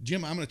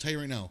 Jim, I'm going to tell you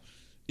right now,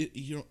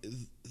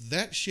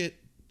 that shit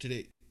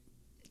today.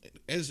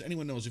 As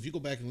anyone knows, if you go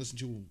back and listen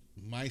to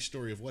my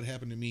story of what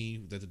happened to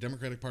me, that the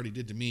Democratic Party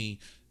did to me,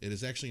 it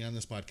is actually on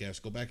this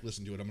podcast. Go back and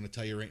listen to it. I'm going to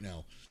tell you right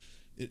now.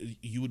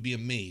 You would be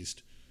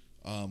amazed.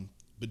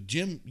 But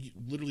Jim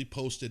literally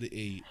posted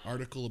a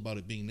article about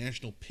it being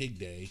National Pig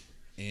Day.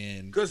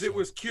 And because it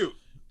was cute.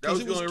 That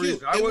was the only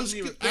reason. I wasn't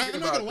even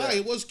thinking about that. I'm not going to lie.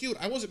 It was cute.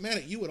 I wasn't mad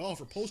at you at all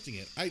for posting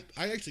it. I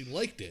actually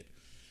liked it.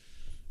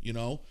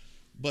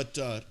 But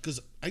because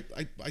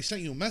I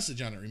sent you a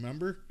message on it,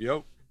 remember?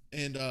 Yep.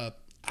 And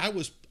I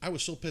was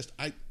so pissed.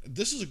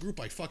 This is a group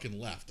I fucking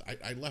left.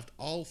 I left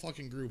all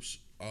fucking groups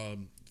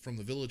from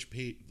the village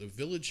page. The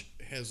village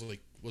has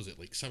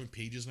 7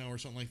 pages now or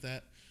something like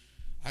that.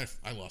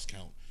 I lost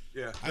count.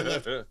 Yeah.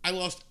 I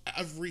lost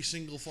every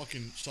single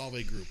fucking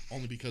Salve group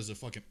only because of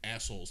fucking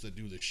assholes that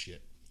do this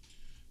shit.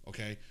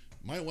 Okay?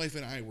 My wife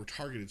and I were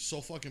targeted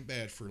so fucking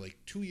bad for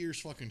 2 years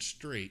fucking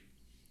straight.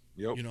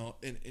 Yep.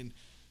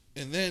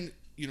 And then,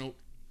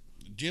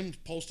 Jim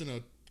posting a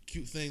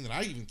cute thing that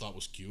I even thought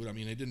was cute.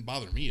 It didn't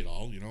bother me at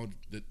all,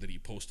 that he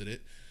posted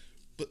it.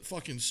 But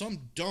fucking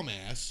some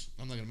dumbass,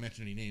 I'm not going to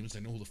mention any names, I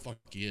know who the fuck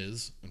he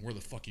is and where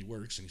the fuck he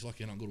works, and he's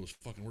lucky I don't go to his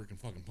fucking work and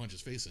fucking punch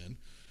his face in.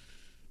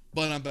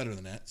 But I'm better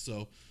than that,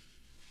 so.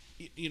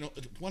 you know,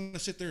 want to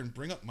sit there and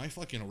bring up my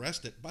fucking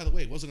arrest that, by the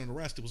way, it wasn't an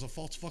arrest, it was a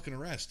false fucking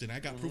arrest, and I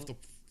got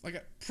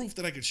proof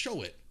that I could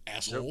show it,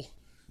 asshole. Yep.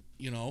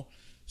 You know?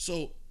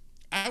 So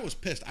I was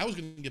pissed. I was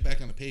going to get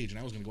back on the page and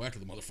I was going to go after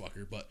the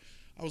motherfucker, but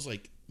I was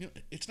like, you know,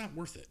 it's not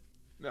worth it.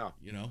 No.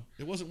 You know?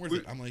 It wasn't worth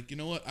it. I'm like, you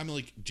know what? I'm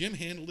like, Jim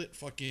handled it.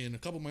 Fucking a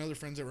couple of my other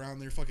friends that were around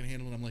there fucking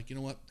handled it. I'm like, you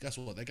know what? Guess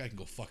what? That guy can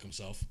go fuck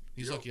himself.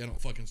 He's lucky I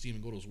don't fucking see him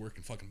and go to his work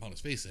and fucking pound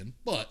his face in.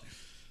 But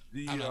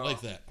I'm not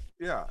like that.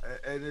 Yeah.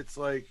 And it's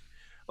like,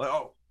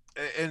 oh,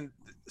 and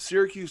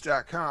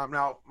Syracuse.com.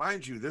 Now,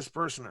 mind you, this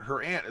person,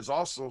 her aunt is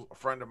also a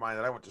friend of mine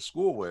that I went to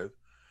school with.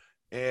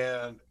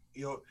 And,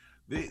 you know,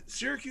 the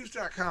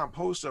Syracuse.com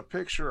posts a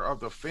picture of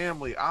the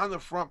family on the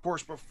front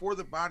porch before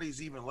the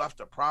bodies even left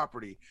the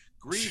property,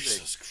 grieving.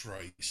 Jesus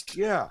Christ.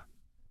 Yeah.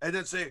 And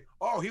then say,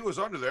 oh, he was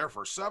under there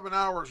for 7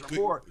 hours or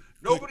more.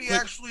 Nobody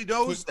actually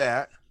knows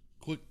that.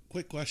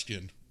 Quick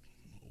question.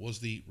 Was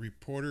the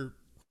reporter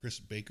Chris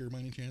Baker by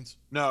any chance?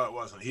 No, it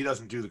wasn't. He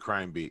doesn't do the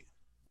crime beat.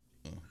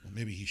 Oh, well,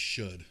 maybe he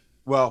should.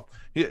 Well,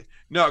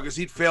 because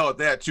he'd fail at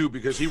that too,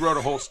 because he wrote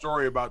a whole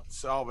story about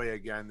Salve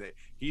again that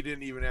he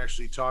didn't even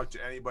actually talk to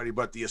anybody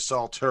but the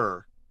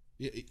assaulter.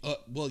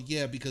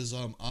 Yeah, because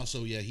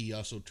he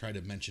also tried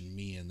to mention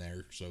me in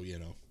there, so you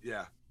know.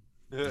 Yeah.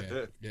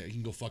 Yeah, he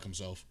can go fuck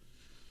himself.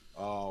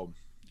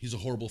 He's a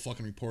horrible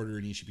fucking reporter,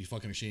 and he should be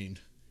fucking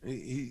ashamed.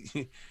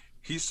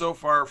 He's so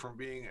far from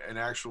being an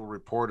actual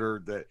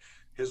reporter that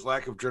his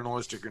lack of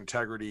journalistic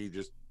integrity,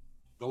 just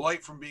the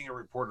light from being a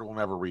reporter will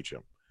never reach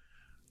him.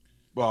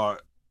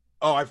 But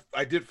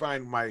I did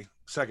find my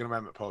Second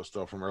Amendment post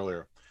though from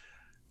earlier.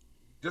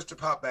 Just to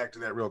pop back to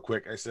that real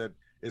quick, it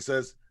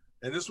says,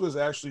 and this was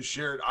actually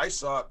shared. I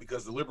saw it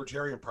because the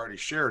Libertarian Party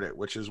shared it,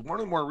 which is one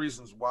of the more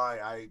reasons why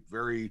I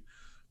very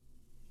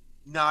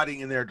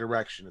nodding in their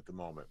direction at the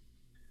moment.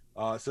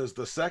 It says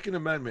the Second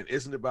Amendment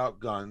isn't about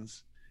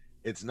guns.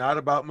 It's not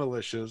about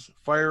militias,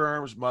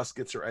 firearms,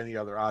 muskets, or any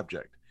other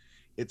object.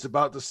 It's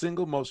about the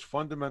single most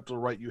fundamental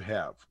right you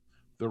have,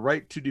 the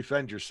right to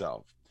defend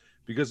yourself.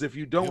 Because if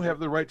you don't have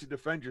the right to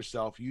defend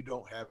yourself, you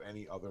don't have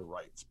any other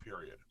rights,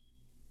 period.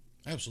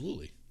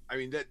 Absolutely. I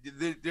mean,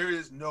 there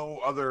is no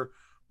other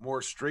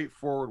more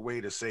straightforward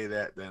way to say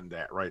that than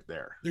that right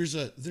there. There's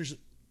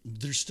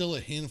still a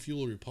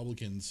handful of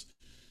Republicans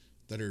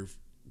that are,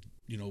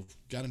 you know,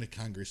 got into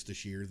Congress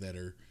this year that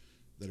are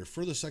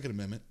for the Second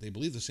Amendment. They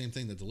believe the same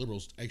thing that the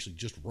liberals actually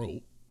just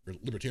wrote, or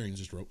libertarians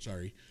just wrote,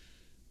 sorry.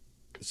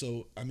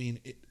 So, I mean,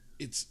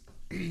 it's...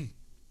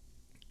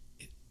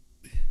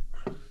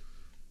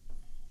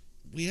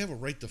 we have a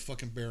right to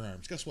fucking bear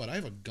arms. Guess what? I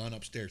have a gun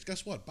upstairs.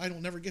 Guess what? Biden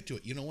will never get to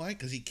it. You know why?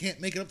 Because he can't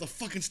make it up the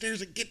fucking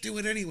stairs and get to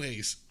it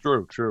anyways.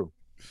 True.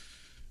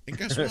 And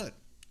guess what?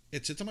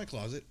 It sits in my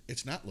closet.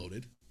 It's not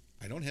loaded.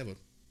 I don't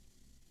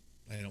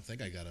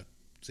think I got a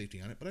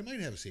safety on it, but I might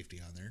have a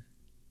safety on there.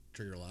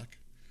 Trigger lock.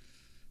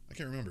 I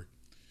can't remember.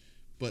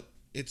 But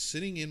it's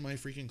sitting in my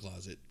freaking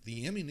closet.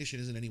 The ammunition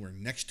isn't anywhere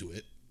next to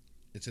it.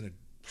 It's in a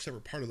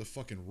separate part of the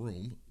fucking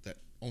room that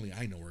only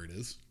I know where it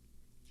is.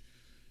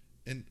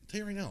 And I'll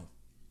tell you right now,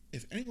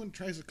 if anyone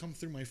tries to come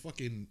through my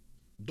fucking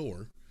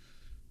door,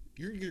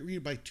 you're going to get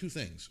greeted by two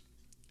things.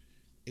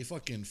 A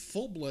fucking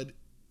full-blood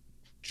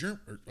or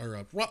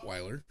a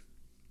Rottweiler,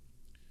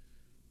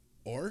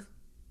 or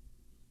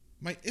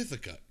my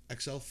Ithaca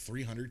XL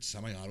 300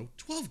 semi-auto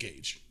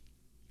 12-gauge.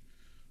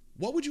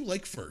 What would you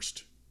like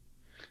first?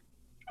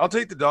 I'll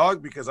take the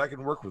dog because I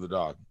can work with a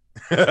dog.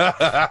 Well,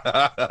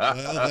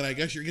 then I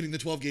guess you're getting the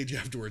 12-gauge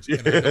afterwards.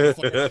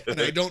 And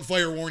I don't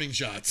fire warning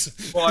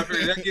shots. Well, I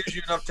figured that gives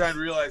you enough time to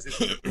realize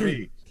it's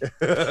me.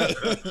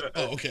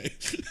 Oh, okay.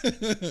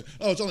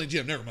 Oh, it's only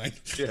Jim. Never mind.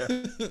 Yeah.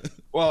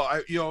 Well,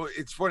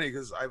 it's funny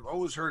because I've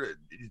always heard it.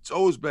 It's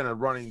always been a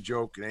running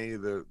joke in any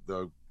of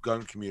the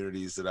gun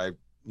communities that I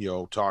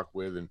talk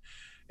with, and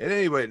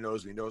anybody that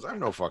knows me knows I'm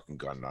no fucking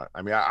gun nut.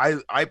 I mean,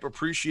 I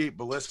appreciate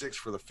ballistics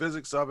for the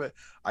physics of it.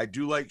 I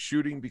do like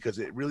shooting because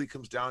it really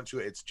comes down to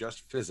it. It's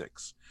just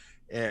physics.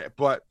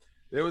 But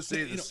they would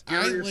say the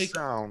scariest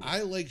sound.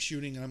 I like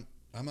shooting.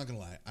 I'm not gonna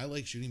lie. I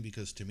like shooting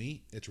because to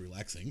me it's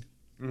relaxing.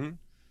 Mm-hmm.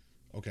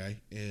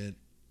 Okay, and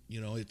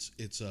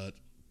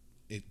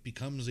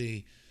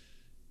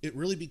it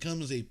really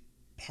becomes a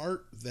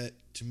part that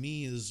to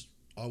me has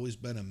always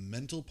been a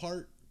mental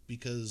part.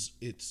 Because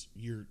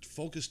you're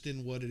focused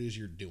in what it is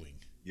you're doing.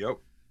 Yep.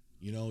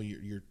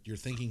 You're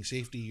thinking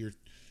safety. You're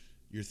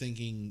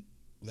thinking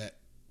that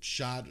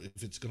shot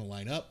if it's going to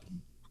line up.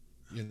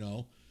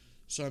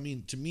 So I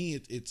mean, to me,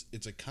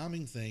 it's a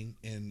calming thing,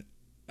 and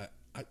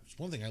it's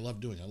one thing I love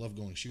doing. I love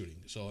going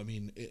shooting. So I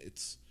mean,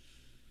 it's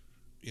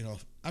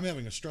if I'm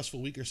having a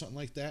stressful week or something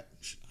like that,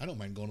 I don't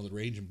mind going to the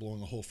range and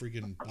blowing a whole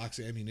freaking box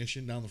of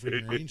ammunition down the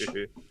freaking range.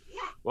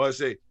 Well, I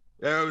say.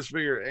 I was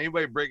figuring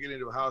anybody breaking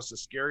into a house, the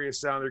scariest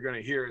sound they're going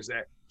to hear is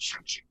that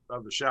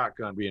of the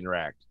shotgun being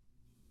racked.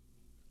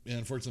 Yeah,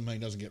 unfortunately,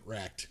 mine doesn't get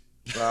racked.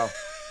 Well,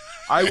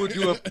 I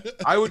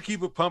would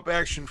keep a pump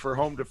action for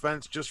home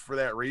defense just for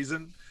that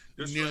reason.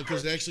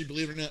 Because actually,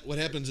 believe it or not, what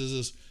happens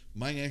is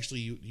mine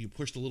actually you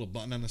push the little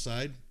button on the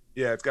side.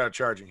 Yeah, it's got a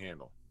charging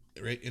handle.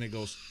 Right, and it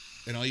goes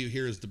and all you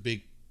hear is the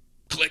big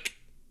click.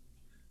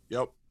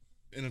 Yep.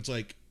 And it's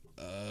like,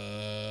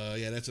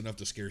 yeah, that's enough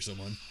to scare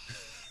someone.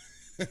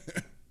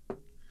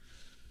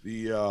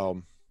 Yeah,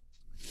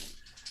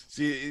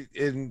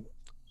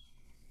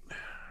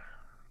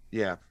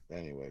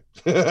 anyway.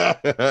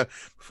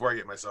 Before I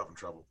get myself in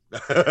trouble.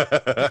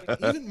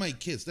 Even my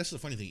kids, that's the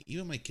funny thing,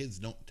 even my kids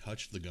don't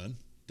touch the gun.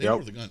 They Yep. know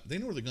where the gun, they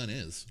know where the gun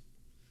is.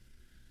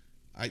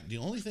 The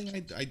only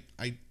thing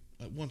I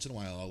once in a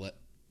while I'll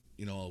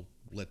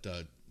let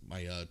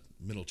my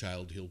middle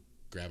child, he'll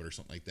grab it or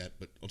something like that,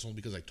 but it's only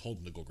because I told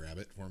him to go grab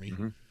it for me.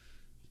 Mm-hmm.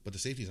 But the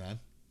safety's on.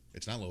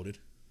 It's not loaded.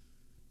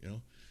 You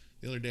know?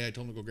 The other day I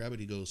told him to go grab it.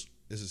 He goes,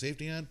 "Is the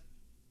safety on?"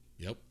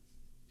 "Yep."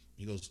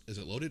 He goes, "Is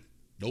it loaded?"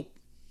 "Nope."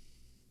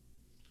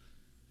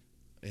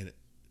 And a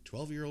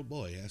 12-year-old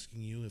boy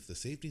asking you if the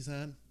safety's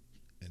on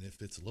and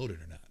if it's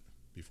loaded or not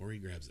before he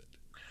grabs it.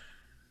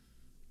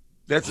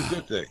 That's a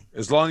good thing.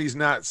 As long as he's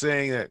not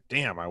saying that,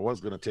 damn, I was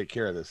going to take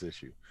care of this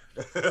issue.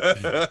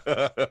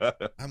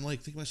 I'm like,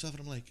 thinking to myself,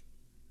 and I'm like,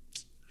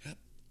 yep,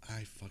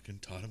 I fucking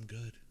taught him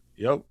good.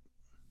 Yep.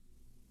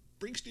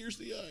 Bring steers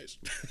to the eyes.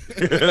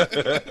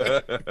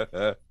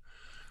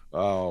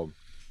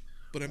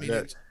 But I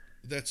mean,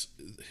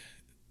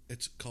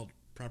 it's called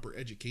proper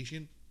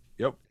education.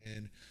 Yep.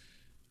 And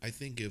I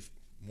think if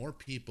more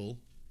people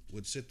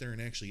would sit there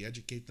and actually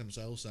educate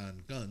themselves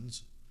on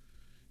guns,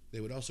 they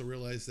would also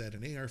realize that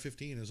an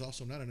AR-15 is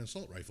also not an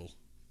assault rifle.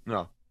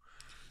 No.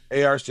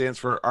 AR stands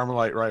for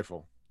Armalite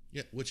Rifle.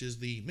 Yeah, which is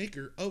the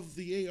maker of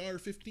the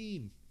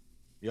AR-15.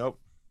 Yep.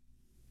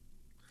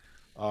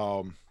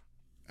 I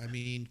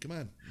mean, come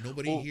on.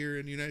 Nobody here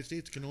in the United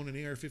States can own an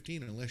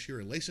AR-15 unless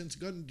you're a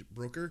licensed gun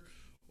broker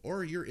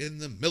or you're in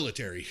the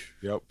military.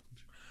 Yep.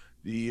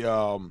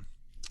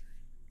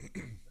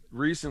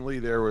 Recently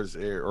there was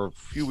a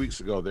few weeks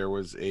ago, there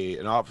was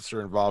an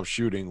officer involved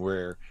shooting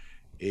where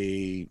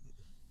a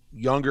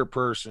younger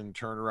person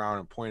turned around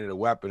and pointed a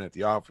weapon at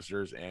the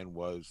officers and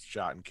was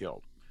shot and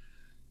killed.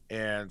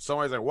 And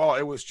somebody's like, well,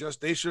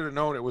 they should have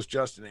known it was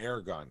just an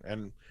air gun.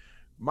 And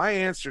my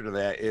answer to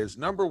that is,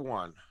 number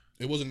one,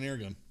 it wasn't an air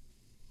gun.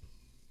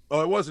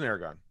 Oh, it was an air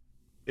gun.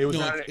 It was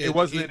not. It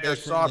wasn't an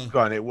airsoft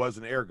gun. It was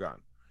an air gun.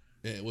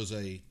 It was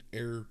a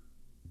air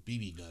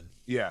BB gun.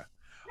 Yeah.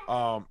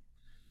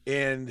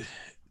 And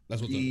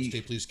that's what the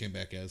state police came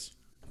back as.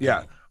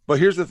 Yeah. But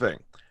here's the thing.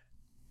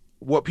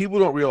 What people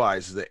don't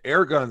realize is that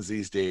air guns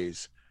these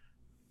days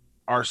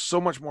are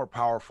so much more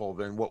powerful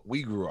than what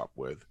we grew up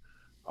with.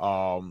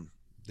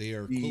 They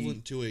are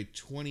equivalent to a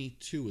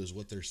 22 is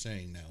what they're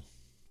saying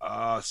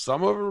now.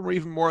 Some of them are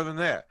even more than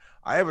that.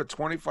 I have a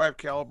 25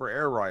 caliber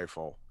air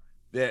rifle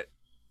that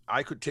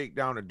I could take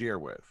down a deer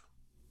with.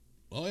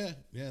 Oh yeah.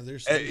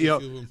 There's a few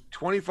of them.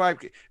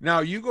 25. Now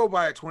you go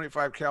buy a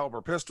 25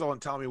 caliber pistol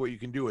and tell me what you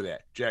can do with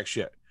that. Jack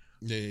shit.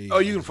 Yeah,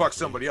 you can fuck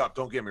somebody up.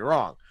 Don't get me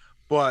wrong.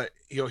 But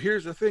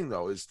here's the thing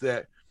though, is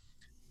that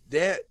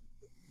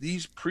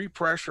these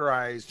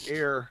pre-pressurized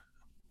air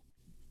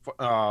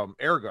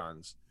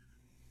guns,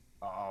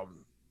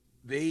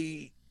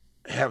 they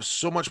have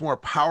so much more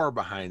power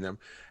behind them.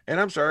 And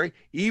I'm sorry,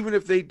 even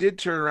if they did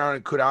turn around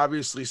and could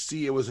obviously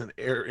see it was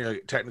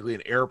technically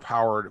an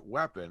air-powered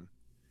weapon,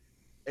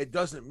 it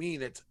doesn't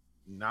mean it's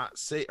not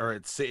safe or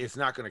it's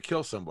not going to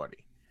kill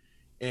somebody.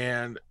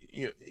 And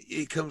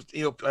it comes.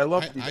 I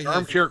love these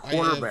armchair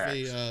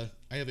quarterbacks.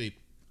 I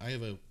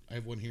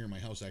have one here in my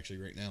house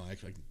actually right now. I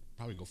can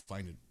probably go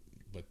find it,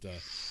 but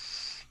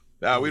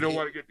we don't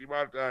want to get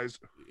demonetized.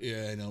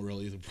 Yeah, I know.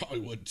 Really, they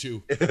probably would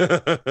too.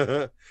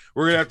 We're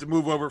gonna have to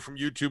move over from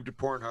YouTube to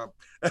Pornhub.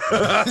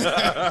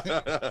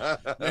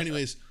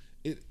 Anyways,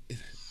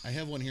 I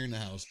have one here in the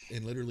house,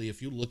 and literally,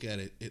 if you look at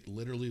it, it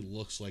literally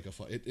looks like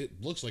it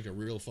looks like a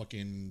real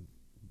fucking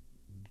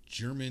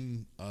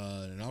German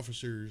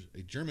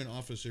German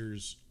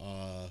officer's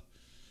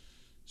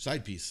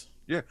side piece.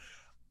 Yeah.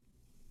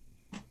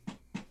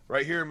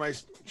 Right here in my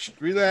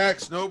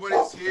relax.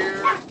 Nobody's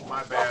here.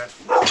 My bad.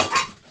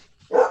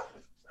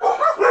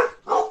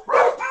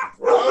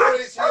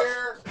 Nobody's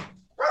here.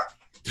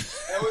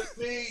 That was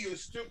me, you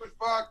stupid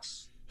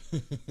fucks.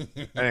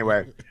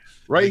 Anyway,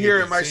 right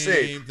here in my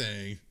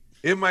safe.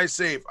 In my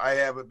safe, I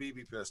have a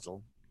BB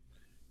pistol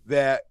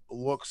that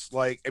looks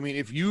like. I mean,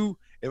 if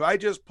I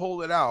just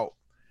pulled it out,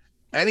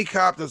 any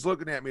cop that's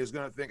looking at me is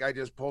going to think I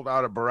just pulled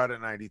out a Beretta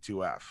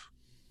 92F.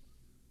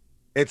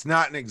 It's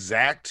not an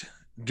exact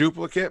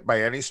duplicate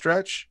by any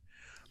stretch,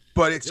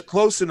 but it's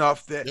close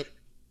enough that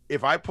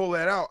if I pull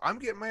that out, I'm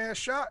getting my ass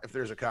shot if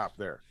there's a cop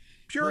there.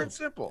 Pure and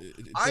simple.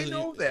 I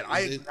know that.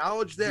 I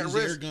acknowledge that these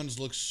risk. Air guns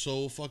look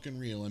so fucking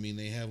real. I mean,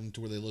 they have them to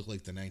where they look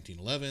like the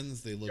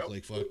 1911s. They look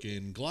like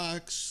fucking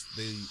Glocks.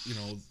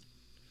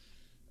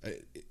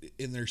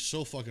 And they're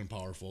so fucking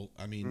powerful.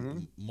 I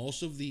mean,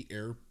 most of the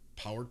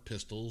air-powered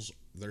pistols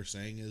they're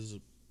saying is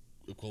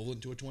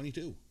equivalent to a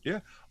 22. Yeah,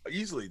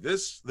 easily.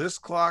 This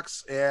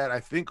clocks at I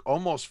think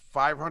almost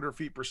 500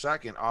 feet per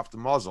second off the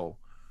muzzle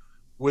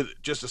with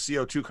just a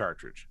CO2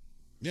 cartridge.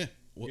 Yeah.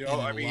 Well,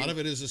 a lot of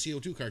it is the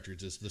CO2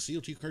 cartridges. The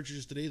CO2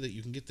 cartridges today that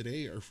you can get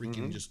today are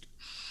freaking just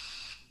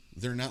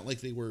They're not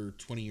like they were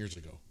 20 years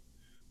ago.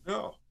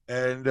 No.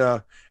 And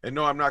no,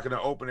 I'm not going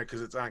to open it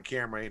because it's on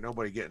camera. Ain't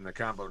nobody getting a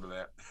combo to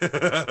that.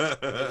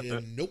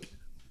 And nope.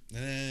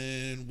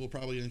 And we'll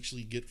probably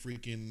actually get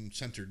freaking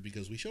censored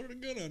because we showed a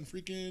gun on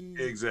freaking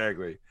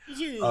Exactly.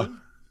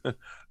 Zoom.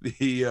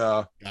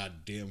 The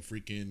Goddamn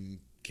freaking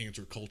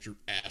cancer culture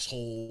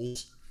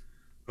assholes.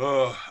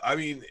 I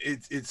mean,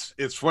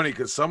 it's funny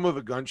because some of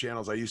the gun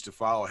channels I used to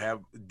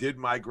follow did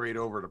migrate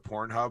over to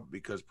Pornhub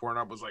because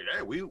Pornhub was like,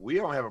 hey, we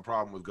don't have a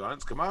problem with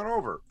guns. Come on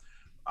over.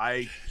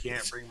 I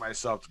can't bring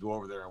myself to go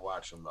over there and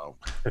watch them though.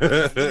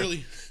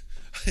 Literally,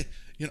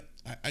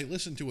 I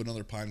listened to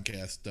another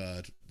podcast.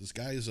 This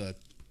guy is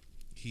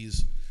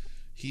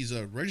he's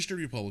a registered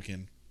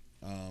Republican.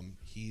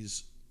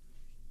 He's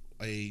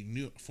a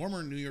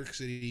former New York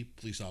City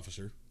police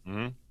officer.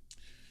 Mm-hmm.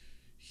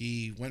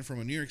 He went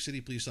from a New York City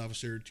police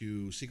officer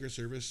to Secret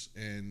Service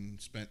and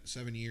spent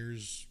 7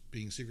 years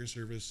being Secret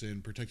Service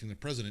and protecting the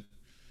president.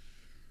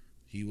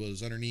 He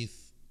was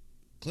underneath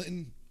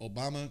Clinton,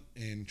 Obama,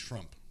 and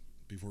Trump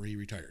before he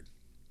retired.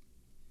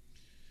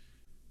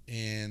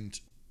 And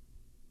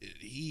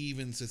he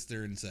even sits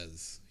there and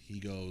says, he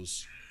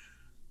goes,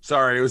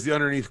 sorry, it was the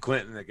underneath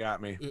Clinton that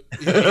got me.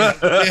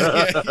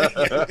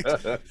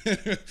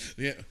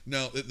 Yeah.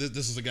 No,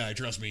 this is a guy,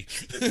 trust me.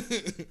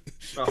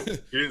 Oh, you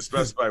didn't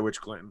specify which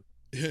Clinton.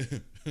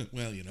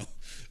 Well,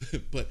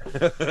 but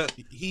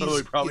he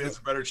probably has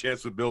a better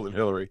chance with Bill than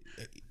Hillary.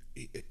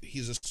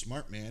 He's a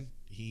smart man.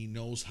 He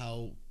knows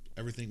how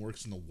everything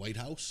works in the White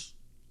House.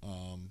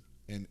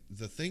 And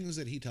the things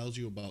that he tells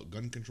you about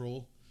gun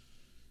control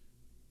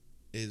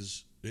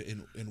is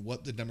in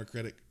what the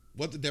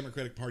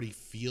Democratic Party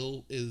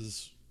feel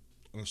is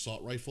an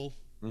assault rifle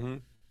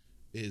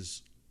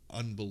is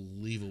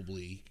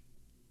unbelievably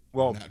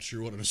not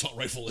sure what an assault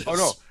rifle is. Oh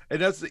no,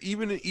 and that's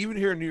even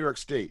here in New York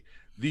State,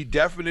 the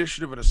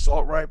definition of an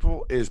assault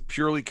rifle is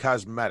purely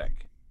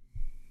cosmetic,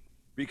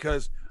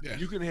 because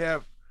you can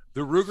have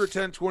the Ruger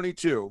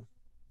 1022,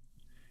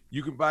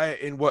 you can buy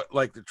it in what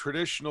like the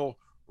traditional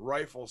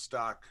rifle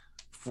stock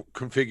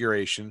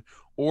configuration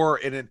or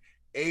in an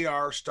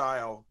AR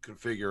style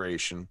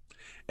configuration,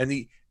 and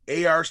the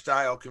AR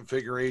style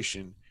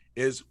configuration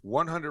is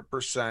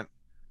 100%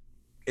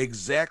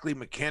 exactly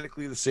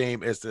mechanically the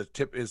same as the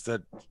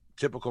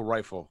typical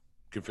rifle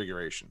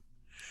configuration.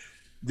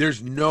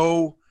 There's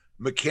no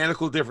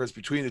mechanical difference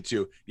between the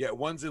two. Yet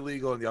one's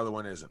illegal and the other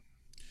one isn't.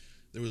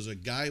 There was a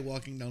guy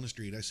walking down the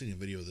street. I seen a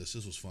video of this.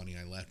 This was funny.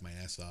 I laughed my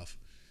ass off.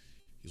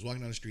 He's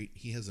walking down the street.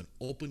 He has an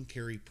open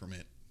carry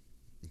permit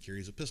and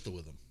carries a pistol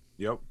with him.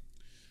 Yep.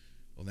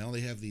 Well, now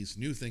they have these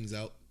new things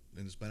out,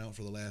 and it's been out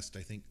for the last,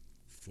 I think,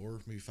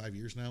 4, maybe 5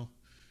 years now.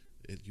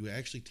 You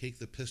actually take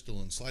the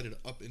pistol and slide it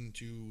up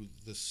into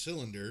the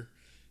cylinder,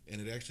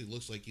 and it actually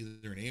looks like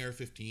either an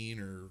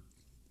AR-15 or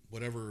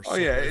whatever. Oh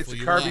yeah, it's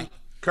a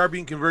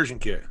carbine conversion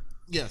kit.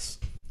 Yes,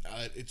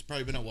 it's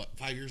probably been out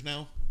 5 years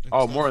now.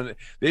 Oh, stuff. More than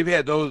they've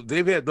had those.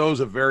 They've had those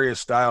of various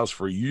styles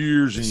for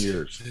years and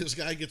years. This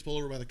guy gets pulled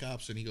over by the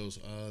cops, and he goes,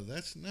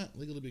 "That's not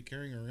legal to be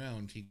carrying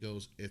around." He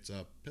goes, "It's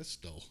a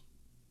pistol."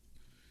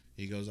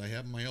 He goes, "I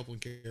have my open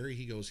carry."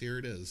 He goes, "Here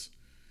it is."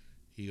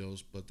 He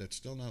goes, "But that's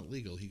still not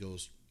legal." He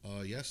goes,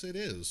 "Yes, it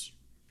is."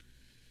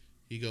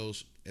 He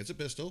goes, "It's a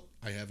pistol.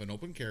 I have an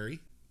open carry."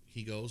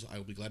 He goes, "I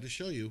will be glad to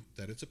show you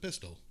that it's a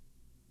pistol."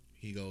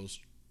 He goes,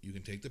 "You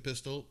can take the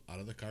pistol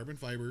out of the carbon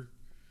fiber."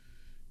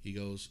 He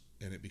goes,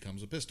 "and it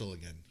becomes a pistol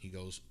again." He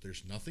goes,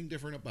 "There's nothing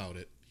different about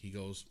it." He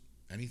goes,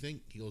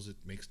 "Anything?" He goes, "It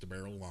makes the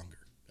barrel longer.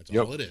 That's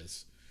all it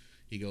is."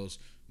 He goes,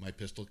 "My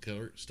pistol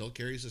still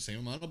carries the same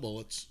amount of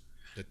bullets,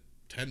 the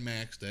 10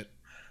 max that,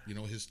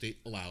 his state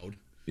allowed."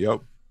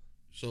 Yep.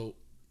 So,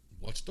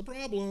 what's the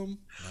problem?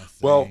 Nothing.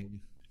 Well,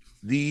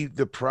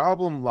 the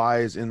problem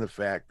lies in the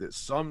fact that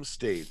some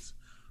states,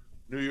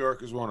 New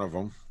York is one of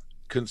them,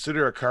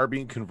 consider a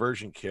carbine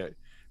conversion kit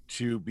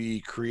to be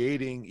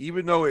creating,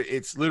 even though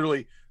it's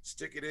literally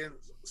stick it in,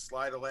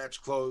 slide the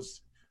latch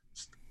closed,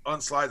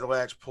 unslide the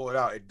latch, pull it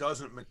out. It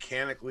doesn't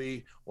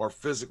mechanically or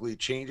physically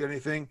change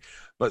anything.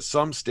 But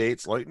some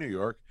states, like New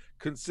York,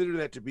 consider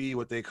that to be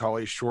what they call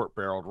a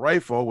short-barreled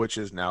rifle, which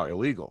is now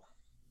illegal.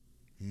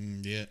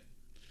 Yeah.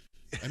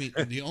 I mean,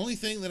 the only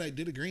thing that I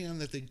did agree on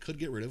that they could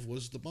get rid of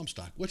was the bump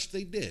stock, which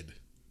they did.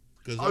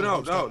 Oh,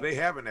 no, they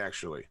haven't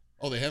actually.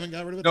 Oh, they haven't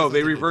got rid of it? No,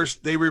 they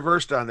reversed. They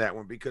reversed on that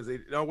one because they.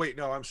 No, wait,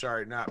 no, I'm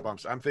sorry, not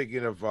bumps. I'm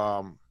thinking of.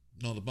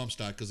 No, the bump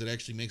stock, because it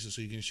actually makes it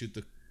so you can shoot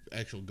the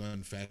actual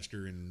gun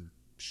faster and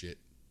shit.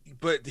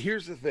 But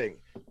here's the thing.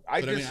 I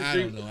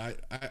don't know.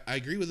 I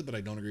agree with it, but I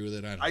don't agree with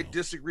it. I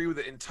disagree with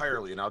it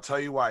entirely, and I'll tell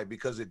you why.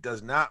 Because it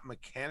does not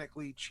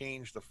mechanically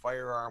change the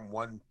firearm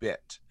one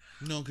bit.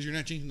 No, because you're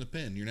not changing the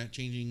pin. You're not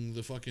changing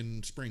the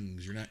fucking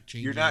springs. You're not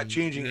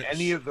changing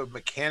any of the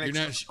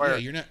mechanics.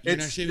 You're not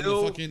shaving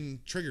the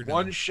fucking trigger down.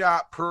 One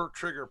shot per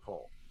trigger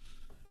pull.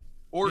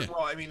 Or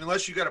well, I mean,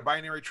 unless you got a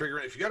binary trigger.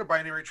 If you got a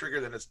binary trigger,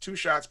 then it's 2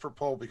 shots per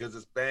pull because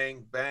it's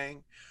bang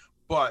bang.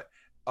 But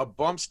a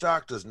bump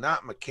stock does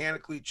not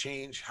mechanically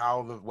change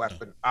how the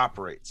weapon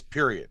operates.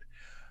 Period.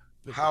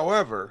 But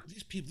However,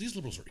 these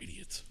liberals are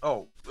idiots.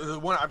 oh, the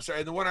one I'm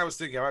sorry, the one I was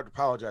thinking, I have to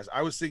apologize.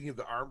 I was thinking of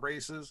the arm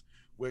braces,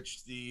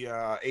 which the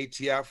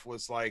ATF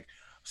was like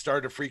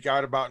started to freak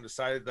out about and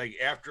decided like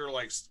after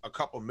like a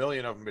couple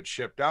million of them had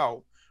shipped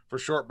out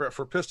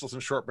for pistols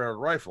and short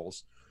barreled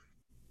rifles.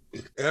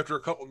 After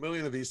a couple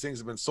million of these things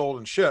have been sold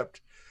and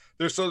shipped,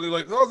 they're suddenly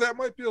like, oh, that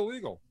might be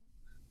illegal.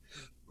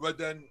 But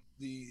then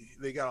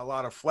they got a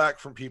lot of flack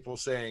from people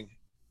saying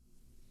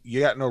you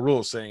got no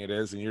rules saying it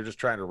is, and you're just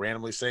trying to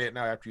randomly say it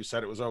now after you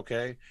said it was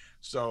okay.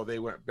 So they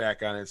went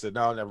back on it and said,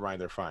 no, never mind,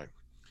 they're fine.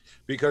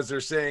 Because they're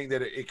saying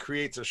that it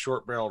creates a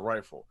short barreled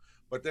rifle.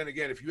 But then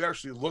again, if you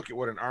actually look at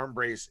what an arm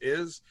brace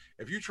is,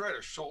 if you try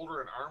to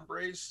shoulder an arm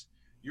brace,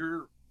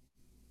 you're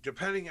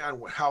depending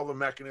on how the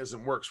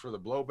mechanism works for the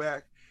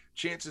blowback,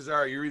 chances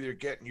are you're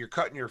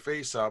cutting your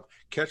face up,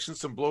 catching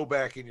some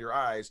blowback in your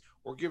eyes,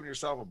 or giving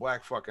yourself a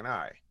black fucking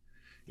eye.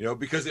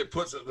 Because it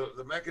puts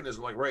the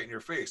mechanism like right in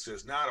your face.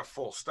 It's not a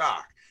full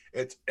stock.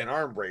 It's an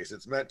arm brace.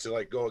 It's meant to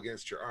like go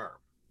against your arm.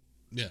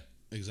 Yeah,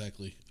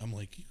 exactly. I'm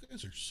like, you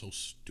guys are so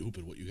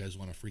stupid. What you guys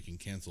want to freaking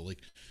cancel? Like,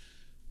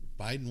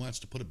 Biden wants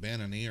to put a ban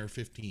on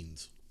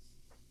AR-15s.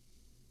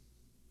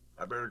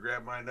 I better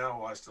grab mine now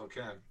while I still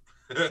can.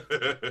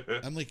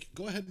 I'm like,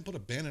 go ahead and put a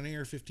ban on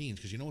AR-15s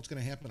because you know what's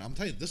going to happen. I'm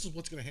telling you, this is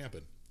what's going to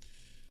happen.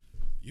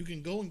 You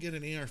can go and get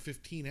an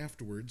AR-15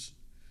 afterwards.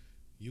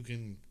 You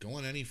can go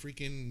on any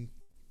freaking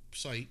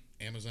site,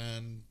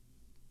 Amazon.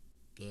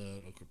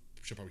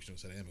 Should probably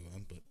shouldn't have said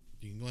Amazon, but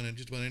you can go on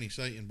just about any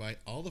site and buy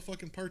all the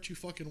fucking parts you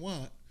fucking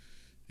want.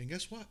 And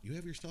guess what? You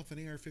have yourself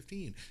an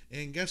AR-15.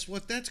 And guess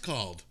what that's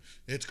called?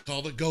 It's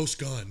called a ghost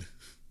gun.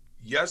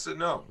 Yes and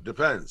no.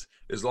 Depends.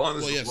 As long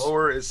as the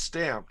blower is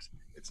stamped,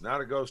 it's not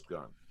a ghost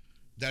gun.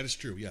 That is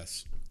true,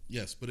 yes.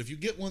 Yes, but if you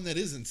get one that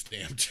isn't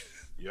stamped,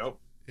 yep,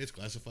 it's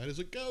classified as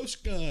a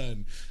ghost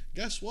gun.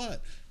 Guess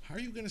what? How are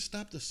you going to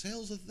stop the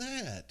sales of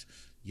that?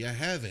 You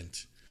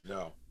haven't.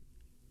 No.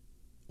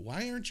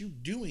 Why aren't you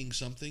doing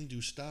something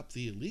to stop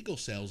the illegal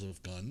sales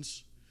of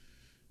guns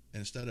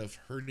instead of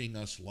hurting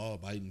us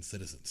law-abiding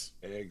citizens?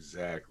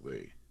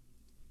 Exactly.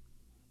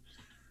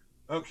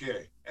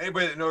 Okay.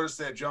 Anybody that noticed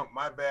that jump,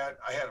 my bad.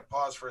 I had to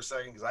pause for a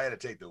second because I had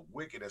to take the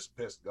wickedest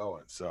piss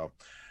going. So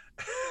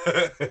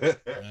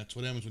that's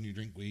what happens when you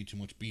drink way too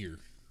much beer.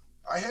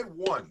 I had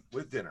one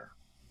with dinner.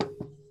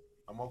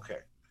 I'm okay.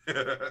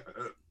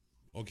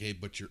 Okay,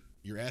 but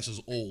your ass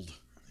is old.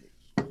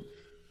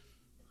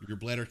 Your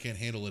bladder can't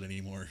handle it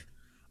anymore.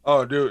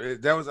 Oh,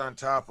 dude, that was on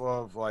top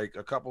of like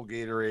a couple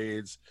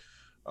Gatorades,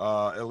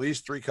 at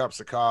least 3 cups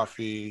of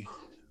coffee.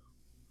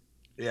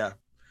 Yeah,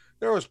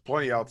 there was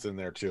plenty else in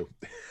there too.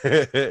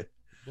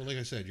 Well, like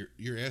I said,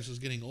 your ass is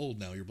getting old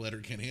now. Your bladder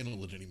can't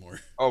handle it anymore.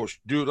 Oh,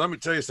 dude, let me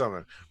tell you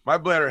something. My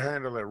bladder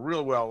handled it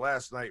real well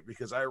last night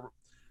because I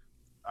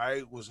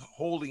was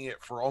holding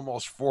it for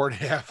almost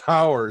 4.5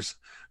 hours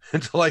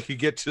until I could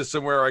get to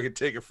somewhere I could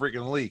take a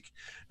freaking leak.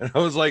 And I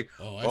was like,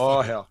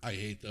 hell. I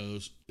hate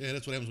those. Yeah,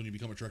 that's what happens when you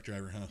become a truck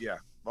driver, huh? Yeah.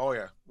 Oh,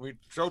 yeah. We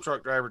show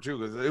truck driver, too,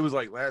 because it was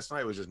like last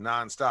night was just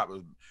nonstop. It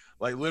was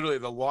like literally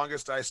the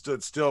longest I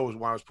stood still was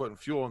when I was putting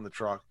fuel in the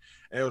truck,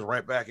 and it was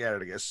right back at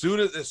it again. As soon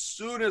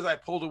as I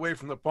pulled away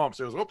from the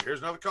pumps, it was, here's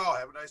another call.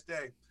 Have a nice day.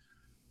 I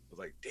was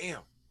like,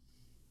 damn.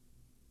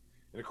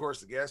 And of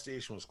course, the gas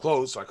station was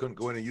closed, so I couldn't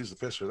go in and use the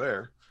pisser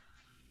there.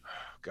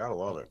 Gotta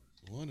love it.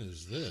 What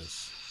is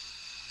this?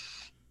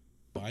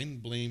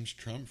 Biden blames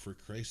Trump for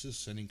crisis,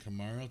 sending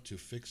Kamala to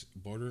fix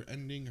border,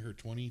 ending her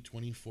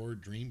 2024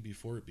 dream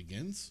before it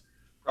begins.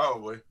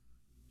 Probably.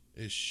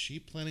 Is she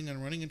planning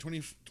on running in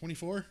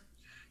 2024?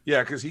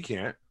 Yeah, because he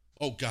can't.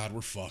 Oh God,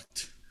 we're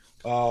fucked.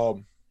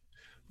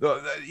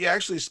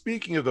 Actually,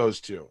 speaking of those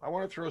two, I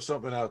want to throw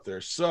something out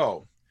there.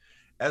 So,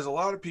 as a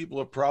lot of people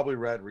have probably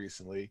read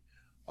recently,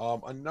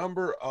 a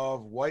number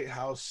of White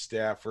House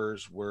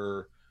staffers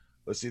were,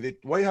 the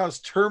White House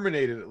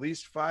terminated at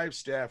least 5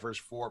 staffers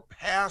for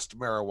past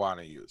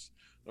marijuana use,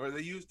 or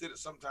they used it at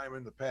some time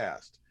in the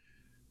past,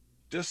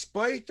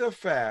 despite the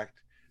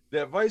fact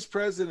that Vice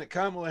President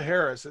Kamala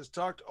Harris has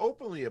talked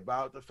openly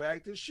about the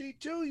fact that she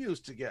too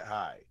used to get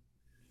high.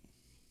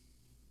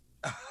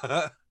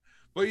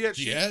 But yet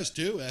she has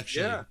too,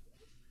 actually. Yeah,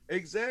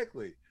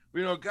 exactly.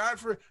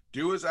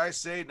 Do as I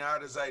say,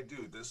 not as I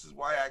do. This is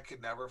why I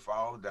could never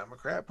follow the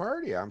Democrat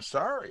Party. I'm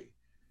sorry.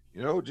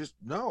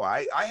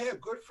 I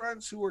have good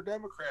friends who are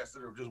Democrats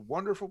that are just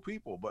wonderful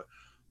people, but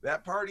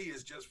that party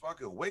is just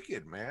fucking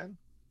wicked, man.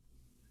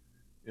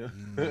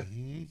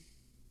 Mm-hmm.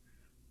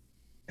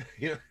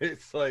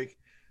 It's like,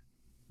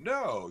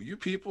 no, you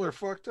people are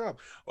fucked up.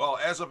 Well,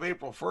 as of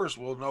April 1st,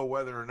 we'll know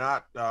whether or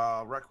not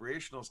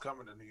recreational is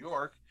coming to New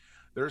York.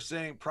 They're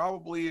saying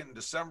probably in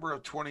December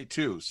of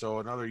 22, so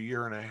another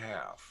year and a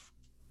half.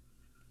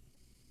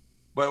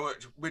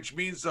 But which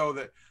means, though,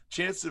 that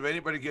chances of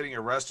anybody getting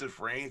arrested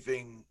for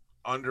anything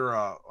under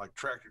a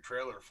tractor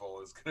trailer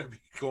full is going to be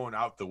going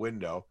out the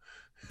window.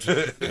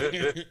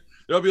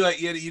 They'll be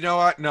like, yeah, you know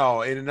what?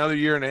 No, in another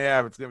year and a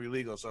half, it's going to be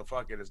legal. So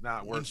fuck it, it's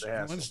not worth the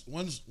hassle.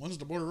 When's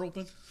the border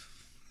open?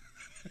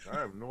 I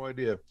have no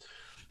idea,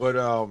 but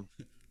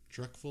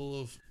truck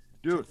full of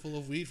Dude, full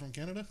of weed from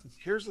Canada.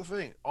 here's the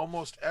thing: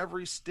 almost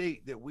every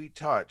state that we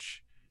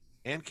touch,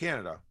 and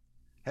Canada,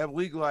 have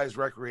legalized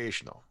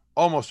recreational.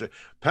 Almost.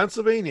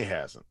 Pennsylvania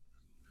hasn't,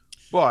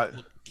 but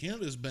Well,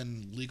 Canada's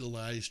been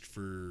legalized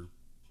for,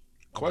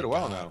 oh quite my a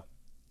while God, now.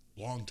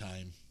 long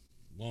time,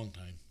 long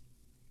time.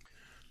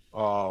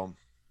 Um,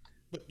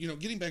 But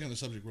getting back on the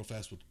subject real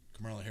fast with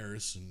Kamala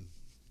Harris and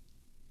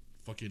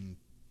fucking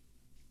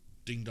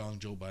ding dong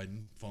Joe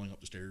Biden falling up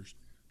the stairs,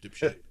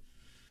 dipshit.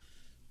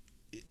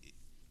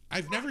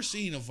 I've never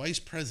seen a vice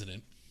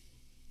president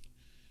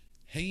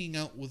hanging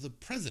out with a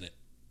president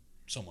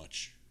so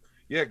much.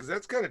 yeah, because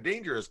that's kind of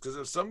dangerous. Because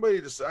if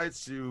somebody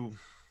decides to,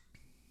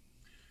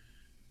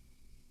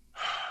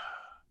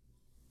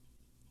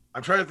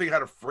 I'm trying to think how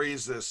to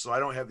phrase this so I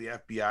don't have the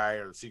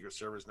FBI or the Secret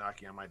Service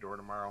knocking on my door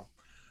tomorrow.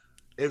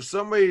 If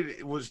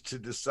somebody was to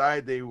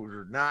decide they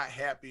were not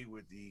happy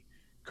with the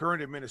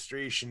current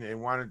administration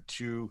and wanted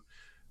to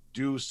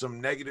do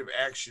some negative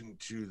action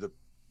to the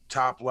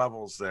top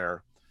levels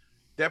there,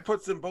 that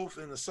puts them both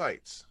in the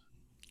sights.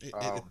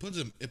 It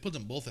puts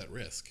them both at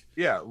risk.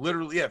 Yeah,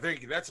 literally. Yeah,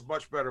 thank you. That's a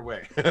much better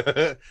way.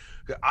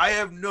 I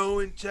have no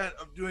intent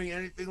of doing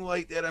anything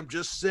like that. I'm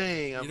just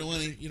saying. You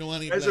don't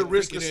want any as a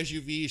risk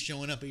SUV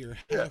showing up at your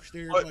yeah, house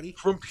there, but buddy.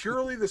 from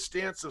purely the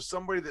stance of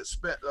somebody that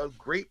spent a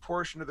great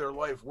portion of their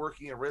life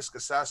working in risk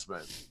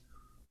assessment,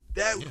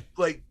 that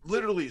like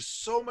literally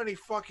so many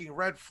fucking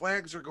red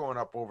flags are going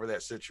up over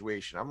that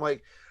situation. I'm sitting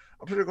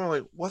there going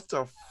like, what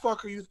the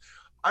fuck are you?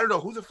 I don't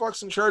know who the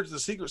fuck's in charge of the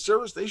Secret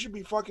Service. They should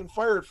be fucking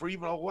fired for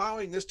even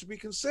allowing this to be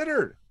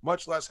considered,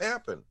 much less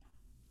happen.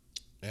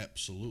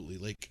 Absolutely.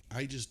 Like,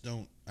 I just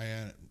don't,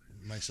 I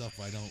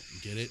don't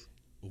get it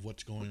of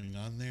what's going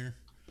on there.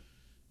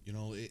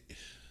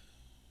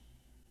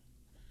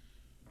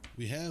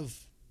 We have,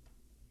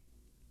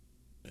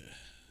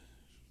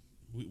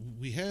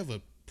 we have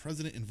a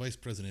president and vice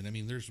president. I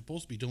mean, they're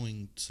supposed to be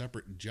doing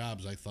separate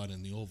jobs, I thought,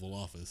 in the Oval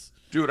Office.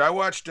 Dude, I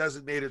watched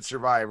Designated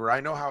Survivor.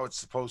 I know how it's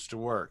supposed to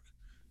work.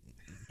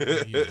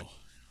 And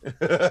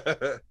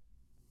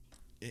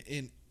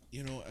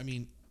I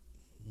mean,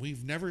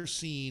 we've never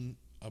seen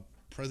a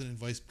president and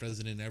vice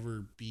president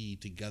ever be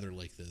together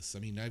like this. I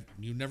mean,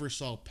 you never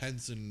saw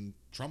Pence and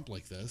Trump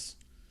like this.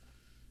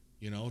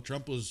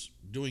 Trump was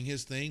doing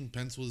his thing,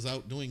 Pence was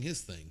out doing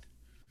his thing.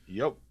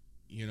 Yep.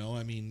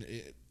 I mean,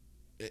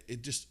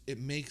 it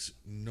makes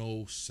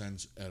no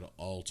sense at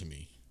all to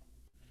me.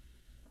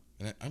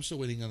 And I'm still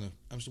waiting on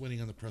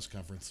the press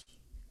conference.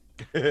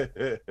 How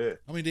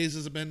many days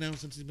has it been now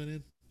since he's been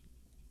in?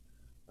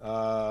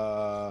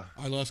 I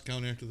lost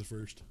count after the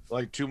first.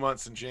 Like 2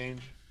 months and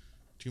change.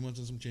 2 months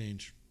and some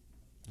change.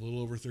 A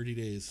little over 30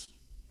 days.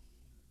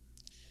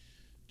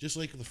 Just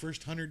like the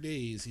first 100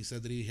 days, he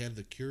said that he had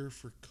the cure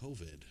for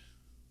COVID.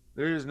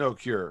 There is no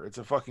cure. It's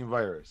a fucking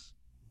virus.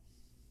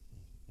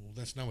 Well,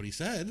 that's not what he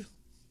said.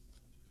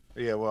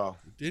 Yeah, well.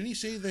 Didn't he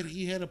say that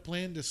he had a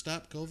plan to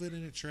stop COVID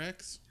in its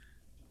tracks?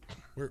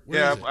 Where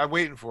yeah, is it? I'm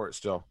waiting for it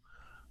still.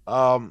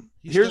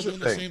 He's Here's still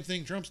doing the same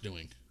thing Trump's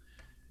doing.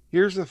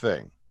 Here's the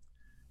thing.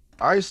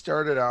 I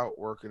started out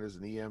working as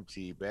an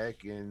EMT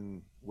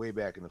way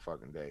back in the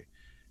fucking day.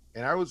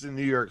 And I was in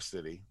New York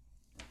City.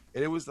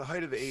 And it was the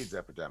height of the AIDS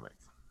epidemic.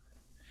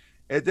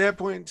 At that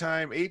point in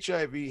time,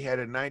 HIV had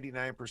a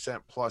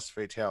 99% plus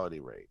fatality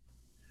rate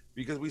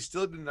because we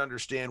still didn't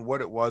understand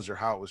what it was or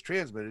how it was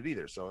transmitted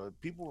either. So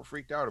people were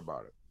freaked out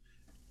about it.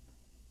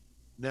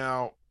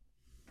 Now,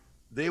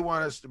 they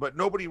want us to, but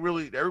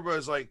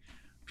everybody's like,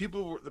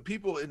 the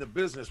people in the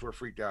business were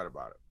freaked out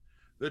about it.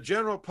 The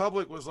general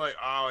public was like,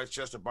 oh, it's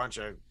just a bunch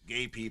of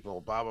gay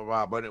people, blah, blah,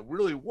 blah. But it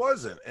really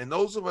wasn't. And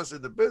those of us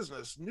in the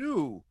business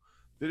knew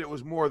that it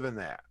was more than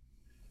that.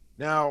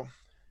 Now,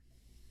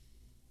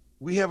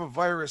 we have a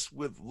virus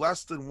with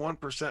less than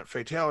 1%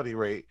 fatality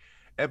rate,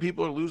 and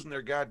people are losing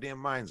their goddamn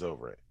minds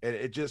over it. And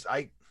it just,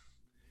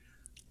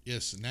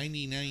 Yes,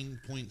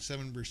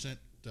 99.7%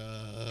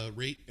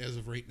 rate as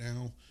of right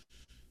now.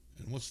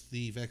 And what's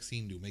the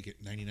vaccine do? Make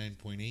it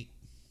 99.8?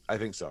 I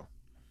think so.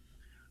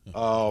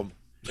 Oh,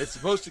 It's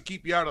supposed to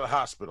keep you out of the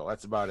hospital.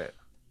 That's about it.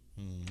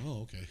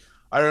 Oh, okay.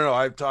 I don't know.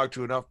 I've talked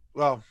to enough.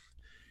 Well,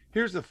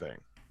 here's the thing.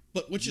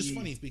 But which is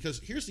funny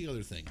because here's the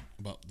other thing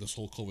about this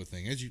whole COVID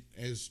thing.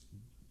 As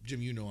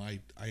Jim, I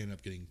ended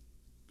up getting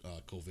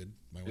COVID.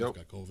 My wife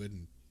got COVID,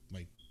 and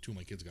two of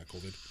my kids got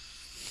COVID.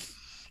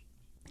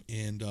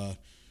 And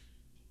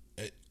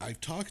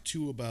I've talked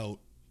to about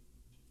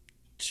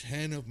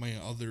 10 of my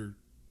other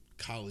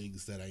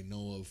colleagues that I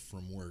know of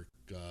from work,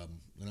 and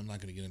I'm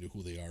not going to get into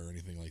who they are or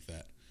anything like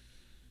that.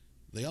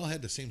 They all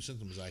had the same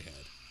symptoms I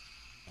had.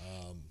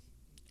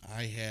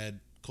 I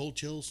had cold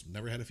chills,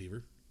 never had a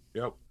fever.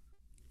 Yep.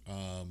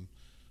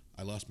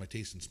 I lost my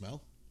taste and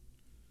smell.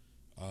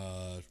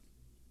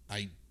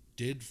 I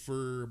did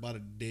for about a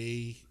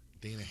day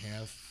and a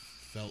half,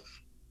 felt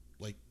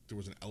like there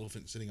was an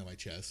elephant sitting on my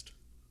chest.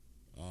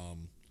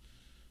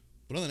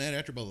 But other than that,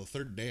 after about the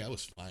third day, I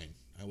was fine.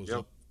 I was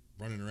up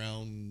running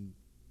around,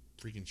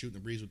 freaking shooting the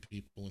breeze with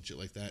people and shit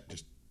like that.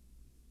 Just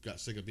got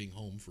sick of being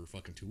home for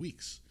fucking 2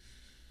 weeks.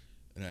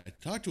 And I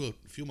talked to a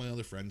few of my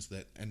other friends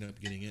that ended up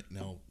getting it.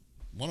 Now,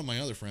 one of my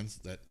other friends,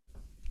 that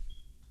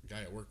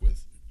guy I work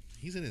with,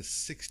 he's in his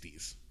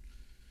 60s.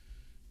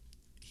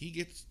 He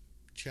gets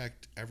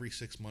checked every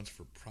 6 months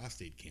for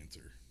prostate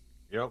cancer.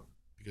 Yep.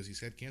 Because he's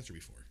had cancer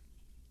before.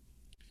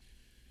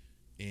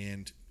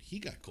 And he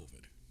got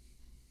COVID.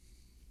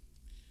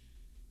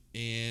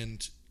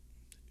 And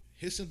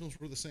his symptoms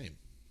were the same.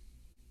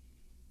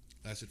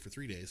 Lasted for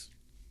 3 days.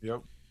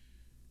 Yep.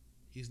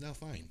 He's now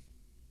fine.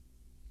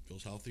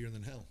 Feels healthier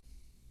than hell.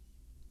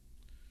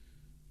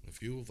 A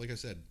few, like I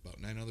said, about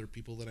 9 other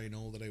people that I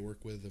know that I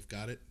work with have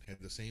got it,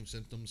 had the same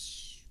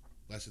symptoms,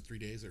 lasted 3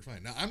 days, they're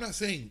fine. Now, I'm not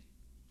saying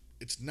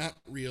it's not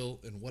real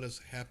and what has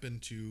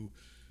happened to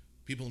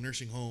people in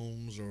nursing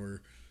homes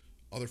or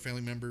other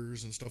family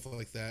members and stuff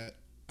like that.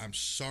 I'm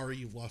sorry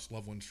you've lost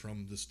loved ones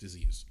from this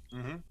disease.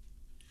 Mm-hmm.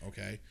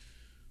 Okay?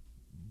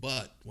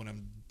 But what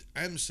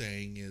I'm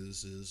saying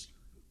is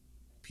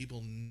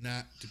people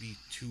not to be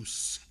too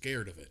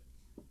scared of it.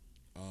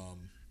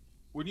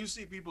 When you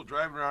see people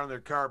driving around in their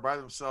car by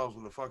themselves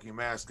with a fucking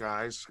mask on,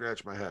 I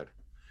scratch my head.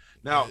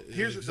 Now,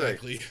 here's the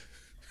thing.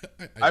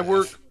 I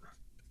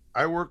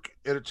work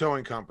at a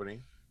towing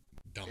company,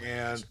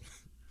 and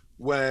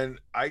when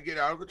I get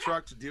out of the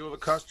truck to deal with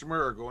a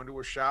customer or go into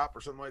a shop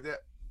or something like that,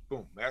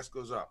 boom, mask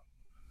goes up.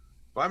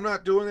 If I'm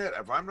not doing that,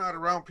 if I'm not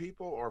around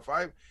people, or if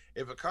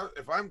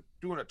I'm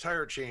doing a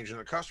tire change and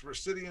the customer's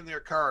sitting in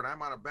their car and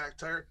I'm on a back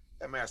tire,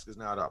 that mask is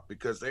not up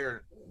because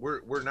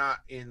we're not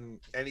in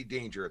any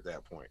danger at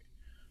that point.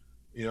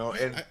 You know,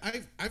 and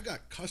I've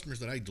got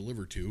customers that I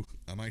deliver to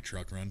on my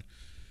truck run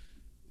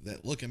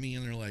that look at me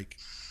and they're like,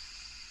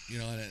 you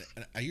know,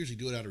 and I usually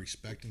do it out of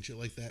respect and shit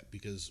like that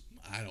because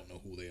I don't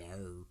know who they are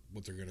or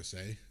what they're gonna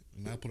say,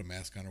 and I'll put a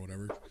mask on or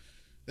whatever.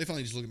 They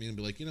finally just look at me and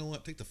be like, you know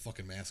what, take the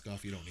fucking mask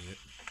off, you don't need it.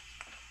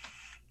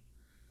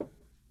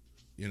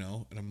 You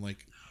know, and I'm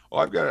like,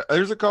 well,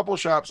 there's a couple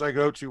shops I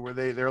go to where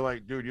they're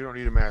like, dude, you don't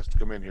need a mask to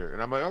come in here,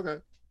 and I'm like, okay.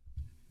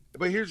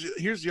 But here's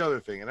the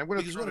other thing, and I'm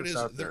going to throw this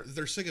out there.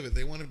 They're sick of it.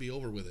 They want to be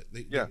over with it.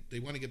 They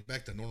want to get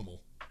back to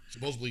normal.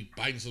 Supposedly,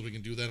 Biden says we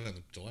can do that on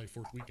the July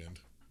 4th weekend.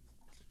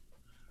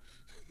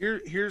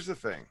 Here's the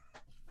thing.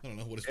 I don't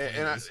know what his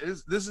plan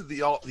is. This is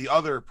the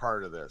other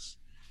part of this.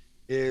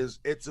 Is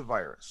it's a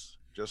virus,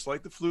 just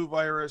like the flu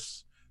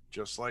virus,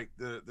 just like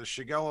the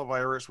Shigella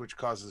virus, which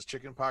causes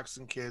chickenpox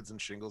in kids and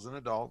shingles in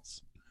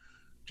adults,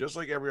 just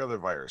like every other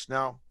virus.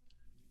 Now,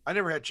 I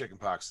never had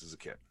chickenpox as a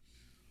kid.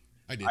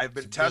 I did. I've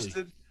been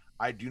tested.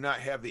 I do not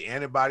have the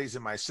antibodies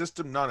in my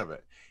system, none of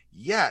it.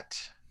 Yet,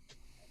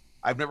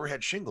 I've never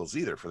had shingles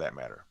either, for that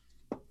matter.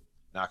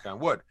 Knock on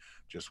wood.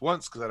 Just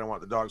once, because I don't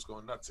want the dogs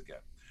going nuts again.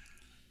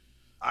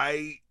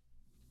 I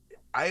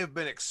have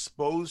been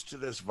exposed to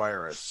this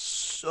virus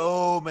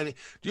so many.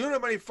 Do you know how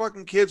many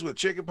fucking kids with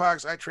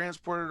chickenpox I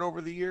transported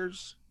over the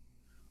years?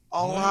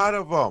 A lot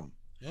of them.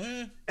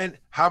 Yeah. And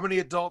how many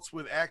adults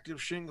with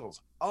active shingles?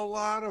 A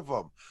lot of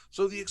them.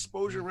 So the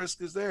exposure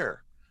risk is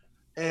there.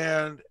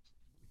 And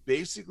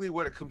basically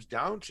what it comes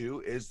down to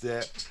is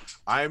that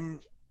I'm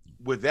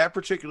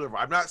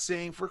not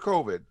saying for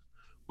COVID,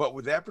 but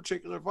with that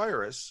particular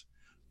virus,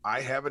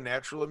 I have a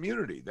natural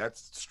immunity.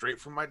 That's straight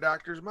from my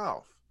doctor's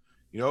mouth,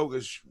 you know,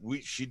 because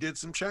she did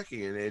some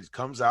checking and it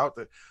comes out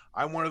that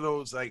I'm one of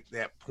those, like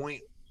that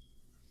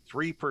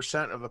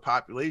 0.3% of the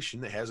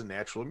population that has a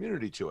natural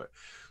immunity to it.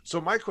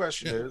 So my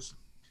question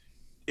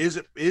is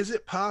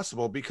it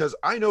possible, because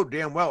I know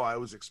damn well I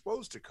was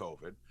exposed to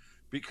COVID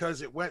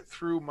because it went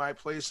through my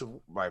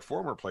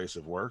former place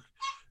of work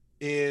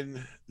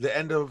in the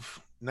end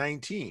of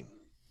 19,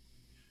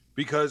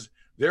 because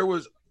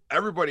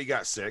everybody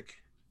got sick.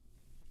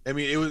 I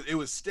mean, it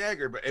was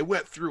staggered, but it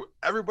went through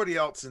everybody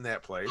else in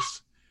that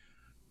place.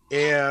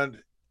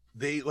 And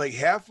they, like,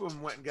 half of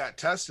them went and got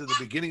tested at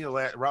the beginning of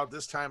around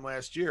this time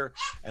last year,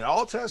 and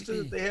all tested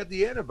that they had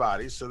the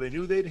antibodies, so they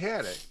knew they'd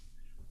had it.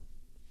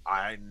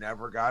 I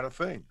never got a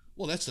thing.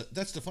 Well, that's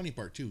the funny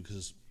part too,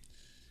 because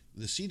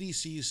the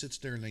CDC sits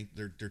there and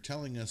they're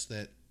telling us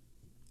that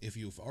if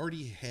you've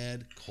already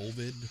had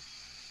COVID,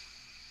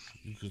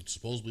 you could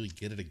supposedly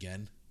get it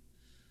again.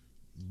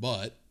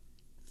 But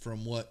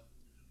from the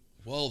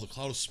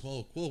cloud of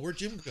smoke. Well, where'd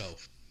Jim go?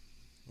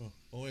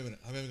 Oh, wait a minute.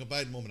 I'm having a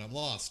Biden moment. I'm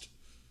lost.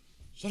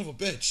 Son of a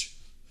bitch.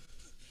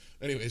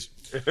 Anyways.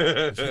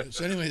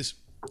 so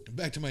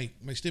back to my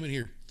statement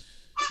here.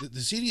 The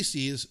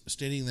CDC is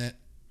stating that,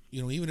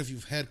 you know, even if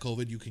you've had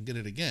COVID, you can get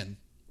it again.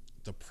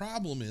 The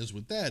problem is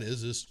with that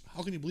is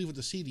how can you believe what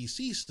the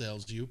CDC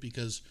tells you?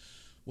 Because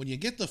when you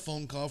get the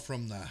phone call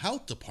from the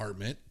health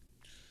department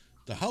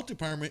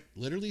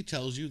literally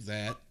tells you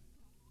that,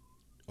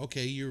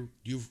 okay,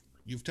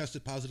 you've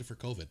tested positive for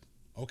COVID.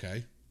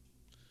 Okay.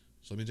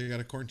 So that means you got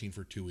to quarantine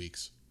for 2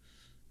 weeks.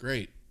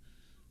 Great.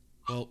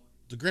 Well,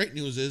 the great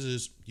news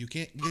is you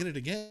can't get it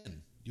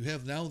again. You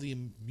have now the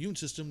immune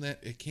system that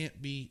it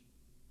can't be,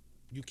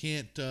 you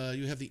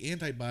have the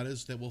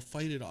antibodies that will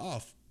fight it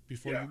off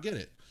before you get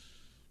it.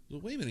 Well,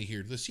 wait a minute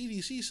here. The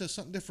CDC says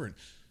something different.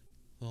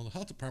 Well, the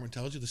health department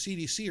tells you the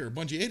CDC are a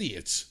bunch of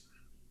idiots.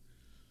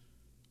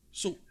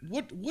 So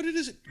what it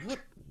is it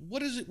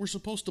what is it we're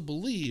supposed to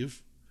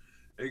believe?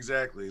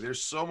 Exactly.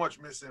 There's so much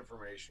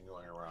misinformation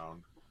going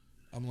around.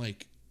 I'm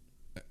like,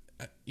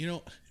 you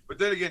know, But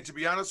then again, to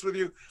be honest with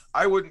you,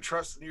 I wouldn't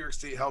trust the New York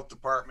State Health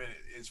Department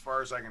as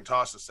far as I can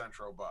toss a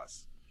Centro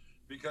bus,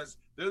 because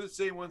they're the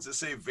same ones that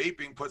say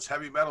vaping puts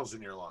heavy metals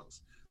in your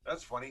lungs.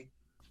 That's funny.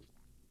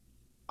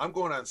 I'm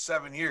going on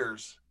 7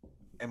 years,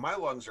 and my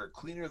lungs are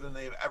cleaner than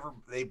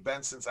they've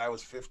been since I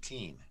was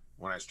 15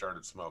 when I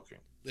started smoking.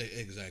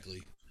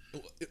 exactly.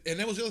 And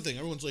that was the other thing.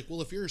 Everyone's like,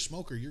 well, if you're a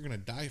smoker, you're going to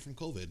die from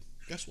COVID.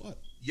 Guess what?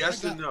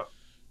 Yes and no.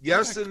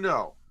 Yes and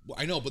no. Well,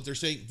 I know, but they're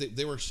saying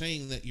they were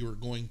saying that you were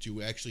going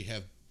to actually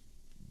have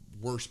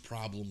worse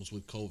problems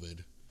with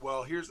COVID.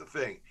 Well, here's the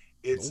thing.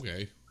 It's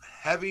okay.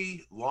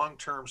 Heavy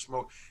long-term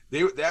smoke.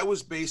 That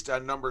was based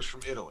on numbers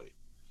from Italy.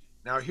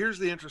 Now, here's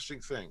the interesting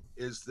thing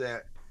is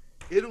that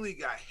Italy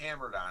got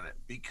hammered on it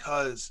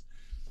because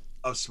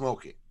of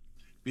smoking,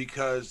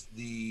 because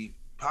the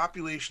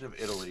population of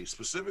Italy,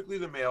 specifically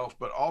the males,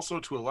 but also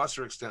to a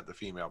lesser extent the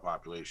female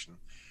population,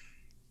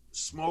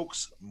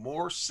 smokes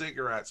more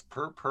cigarettes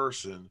per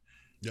person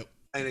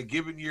in a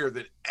given year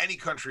than any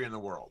country in the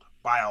world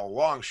by a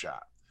long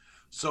shot.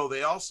 So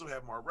they also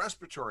have more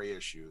respiratory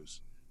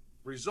issues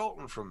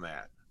resulting from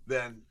that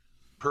than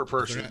per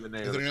person.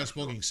 They're not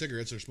smoking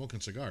cigarettes; they're smoking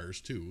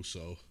cigars too.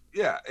 So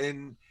yeah,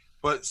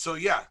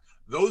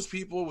 those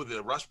people with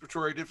the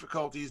respiratory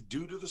difficulties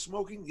due to the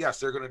smoking, yes,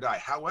 they're going to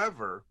die.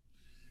 However,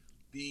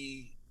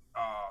 the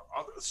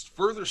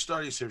further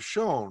studies have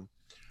shown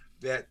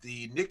that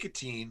the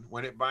nicotine,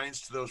 when it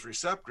binds to those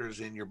receptors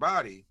in your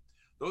body,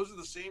 those are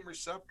the same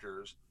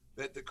receptors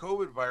that the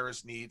COVID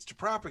virus needs to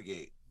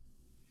propagate.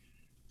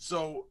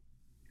 So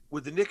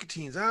with the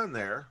nicotines on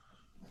there,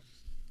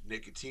 the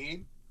COVID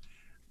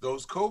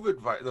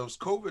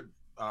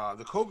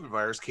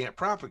virus can't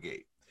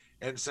propagate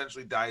and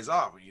essentially dies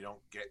off and you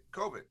don't get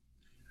COVID.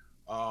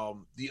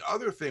 The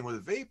other thing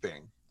with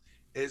vaping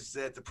is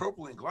that the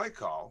propylene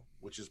glycol,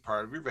 which is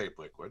part of your vape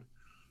liquid,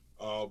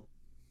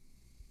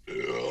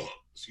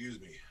 excuse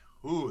me.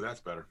 Ooh,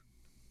 that's better.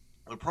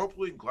 The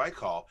propylene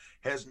glycol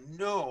has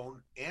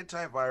known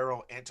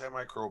antiviral,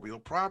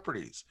 antimicrobial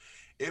properties.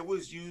 It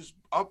was used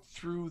up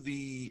through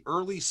the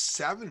early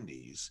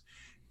 70s,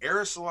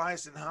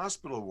 aerosolized in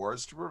hospital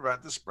wards to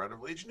prevent the spread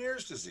of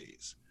Legionnaire's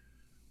disease,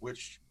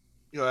 which,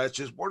 that's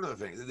just one of the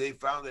things. They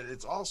found that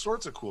it's all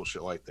sorts of cool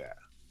shit like that.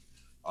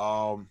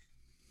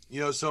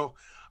 So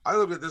I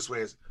look at it this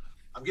way: is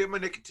I'm getting my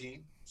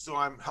nicotine, so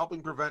I'm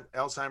helping prevent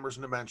Alzheimer's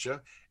and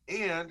dementia,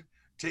 and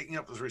taking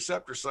up those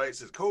receptor sites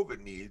that COVID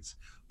needs.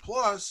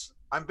 Plus,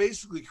 I'm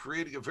basically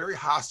creating a very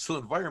hostile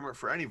environment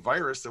for any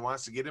virus that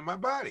wants to get in my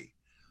body.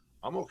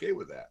 I'm okay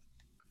with that.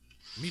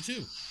 Me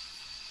too.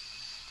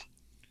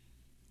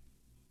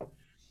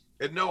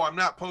 And no, I'm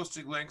not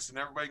posting links, and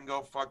everybody can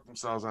go fuck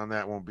themselves on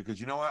that one,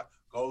 because you know what?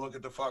 Go look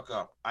it the fuck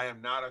up. I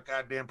am not a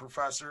goddamn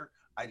professor.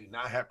 I do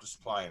not have to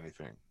supply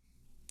anything.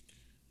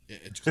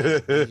 It's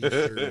called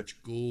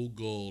research.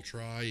 Google,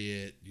 try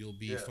it. You'll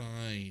be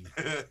fine.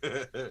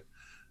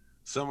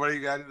 Somebody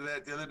got into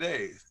that the other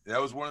day.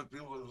 That was one of the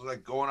people that was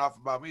like going off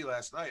about me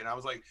last night. And I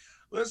was like,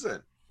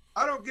 listen,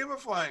 I don't give a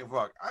flying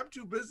fuck. I'm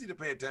too busy to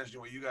pay attention to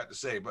what you got to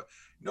say, but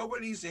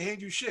nobody needs to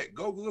hand you shit.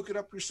 Go look it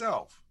up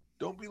yourself.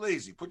 Don't be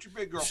lazy. Put your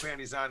big girl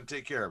panties on and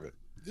take care of it.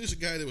 There's a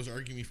guy that was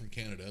arguing me from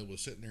Canada,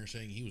 was sitting there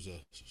saying he's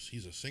a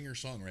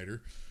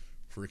singer-songwriter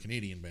for a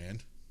Canadian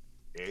band.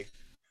 Hey,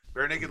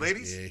 Bare Naked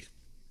Ladies?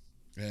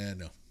 Yeah.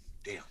 No.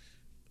 Damn.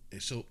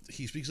 So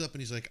he speaks up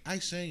and he's like,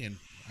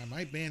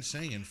 my band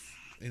sang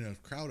in a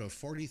crowd of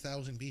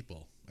 40,000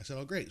 people. I said,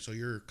 oh, great. So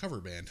you're a cover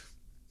band.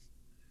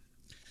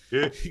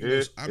 He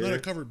goes, I'm not a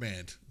cover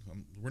band.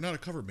 We're not a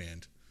cover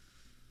band.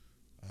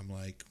 I'm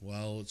like,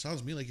 well, it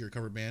sounds to me like you're a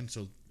cover band.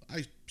 So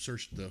I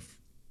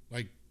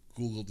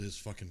Googled his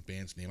fucking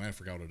band's name. I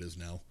forgot what it is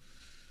now.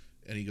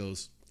 And he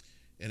goes,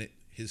 and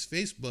their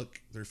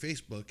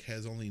Facebook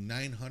has only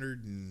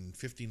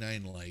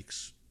 959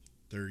 likes.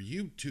 Their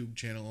YouTube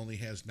channel only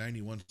has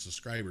 91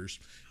 subscribers.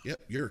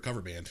 Yep, you're a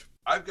cover band.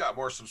 I've got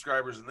more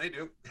subscribers than they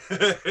do.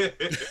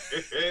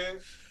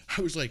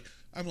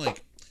 I'm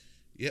like,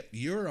 yep,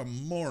 you're a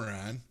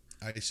moron,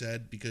 I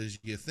said, because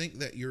you think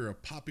that you're a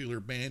popular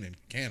band in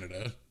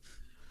Canada,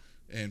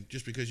 and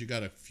just because you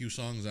got a few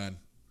songs on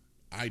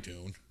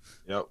iTunes.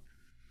 Yep.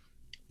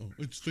 Oh,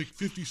 it's like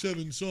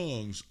 57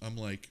 songs. I'm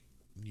like,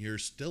 you're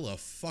still a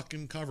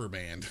fucking cover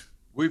band.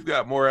 We've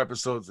got more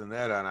episodes than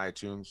that on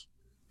iTunes.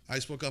 I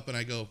spoke up and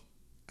I go,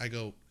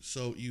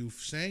 so you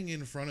sang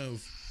in front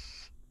of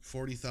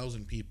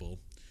 40,000 people.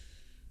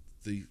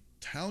 The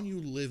town you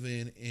live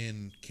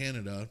in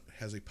Canada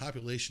has a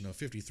population of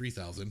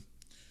 53,000.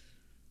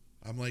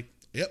 I'm like,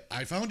 yep,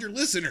 I found your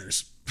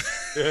listeners.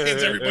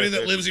 It's everybody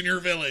that lives in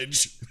your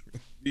village.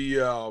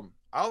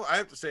 I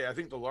have to say, I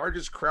think the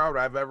largest crowd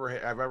I've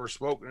ever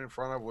spoken in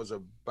front of was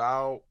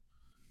about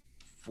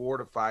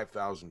 4,000 to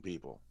 5,000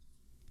 people.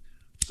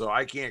 So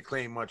I can't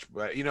claim much,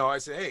 but I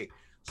say, hey,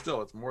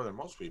 still, it's more than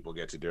most people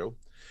get to do.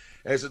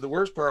 And so the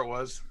worst part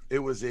was, it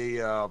was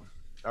a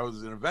I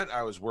was an event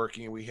I was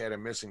working, and we had a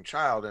missing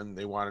child, and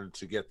they wanted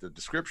to get the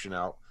description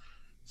out.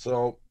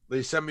 So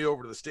they sent me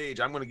over to the stage.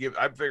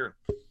 I figured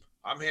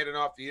I'm handing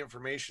off the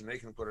information. They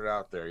can put it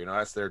out there.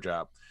 That's their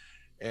job.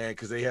 And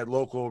because they had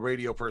local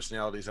radio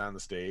personalities on the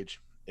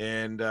stage.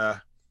 And,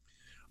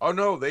 oh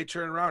no, they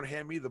turn around and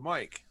hand me the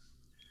mic.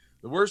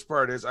 The worst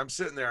part is I'm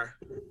sitting there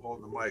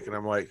holding the mic, and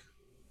I'm like,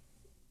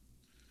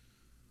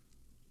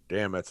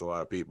 damn, that's a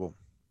lot of people.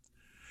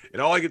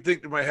 And all I could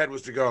think in my head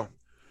was to go,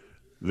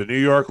 the New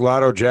York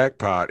Lotto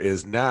jackpot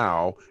is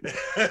now.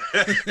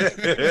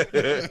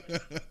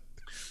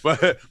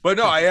 but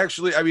no,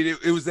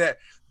 it was that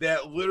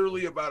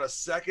literally about a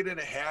second and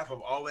a half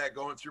of all that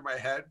going through my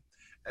head.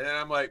 And then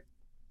I'm like,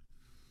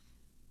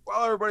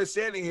 while everybody's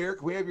standing here,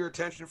 can we have your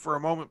attention for a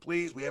moment,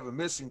 please? We have a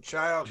missing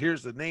child.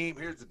 Here's the name.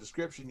 Here's the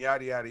description,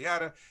 yada, yada,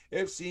 yada.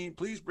 If seen,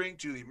 please bring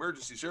to the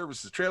emergency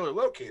services trailer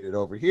located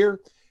over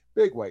here.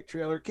 Big white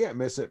trailer. Can't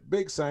miss it.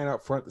 Big sign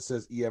out front that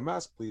says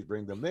EMS. Please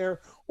bring them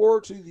there.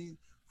 Or to the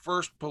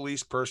first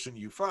police person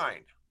you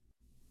find.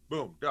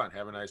 Boom. Done.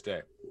 Have a nice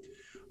day.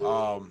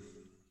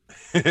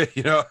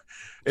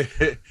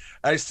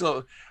 I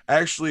still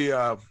actually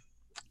I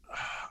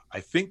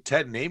think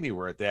Ted and Amy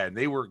were at that, and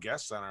they were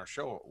guests on our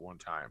show at one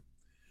time.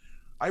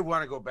 I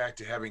want to go back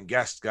to having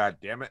guests, god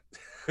damn it.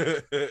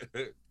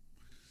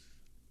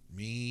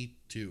 Me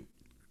too.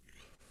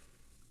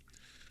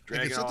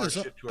 I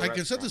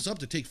can set this up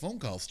to take phone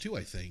calls too,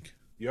 I think.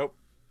 Yep.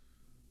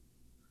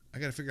 I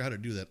gotta figure out how to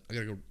do that. I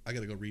gotta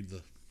go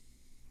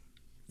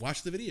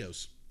watch the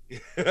videos.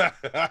 I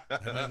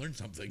might learn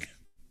something.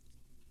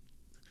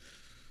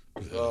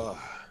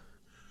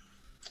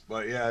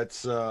 But yeah,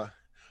 it's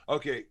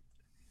okay.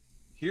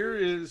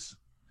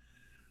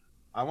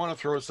 I want to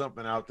throw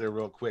something out there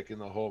real quick in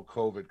the whole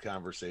COVID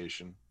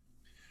conversation.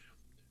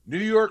 New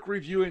York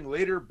reviewing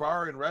later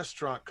bar and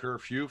restaurant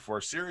curfew for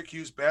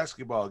Syracuse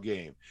basketball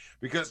game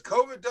because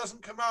COVID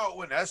doesn't come out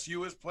when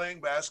SU is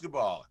playing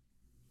basketball.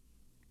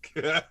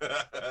 Yeah,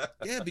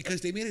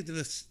 because they made it to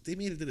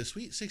the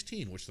Sweet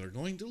 16, which they're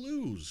going to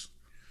lose.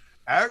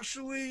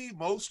 Actually,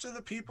 most of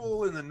the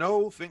people in the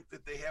know think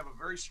that they have a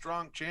very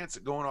strong chance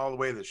at going all the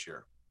way this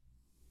year.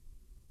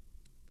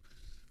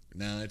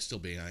 No, it's still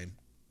behind.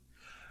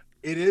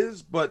 It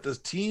is, but the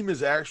team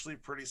is actually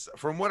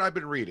from what I've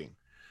been reading.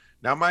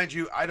 Now, mind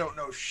you, I don't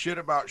know shit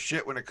about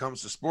shit when it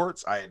comes to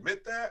sports. I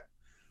admit that.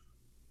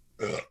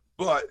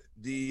 But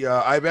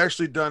I've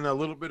actually done a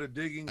little bit of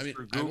digging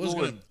through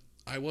Google.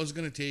 I was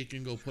gonna take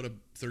and go put a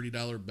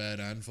 $30 bet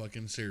on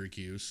fucking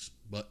Syracuse,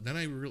 but then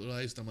I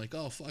realized I'm like,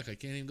 oh fuck, I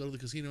can't even go to the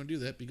casino and do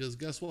that because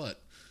guess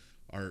what?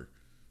 Our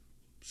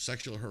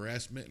sexual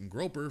harassment and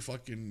groper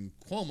fucking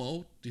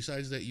Cuomo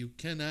decides that you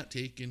cannot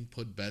take and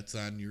put bets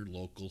on your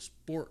local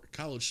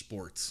college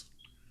sports.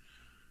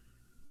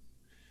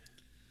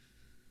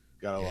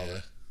 Gotta love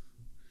it.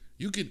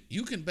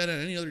 You can bet on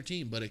any other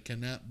team, but it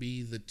cannot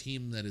be the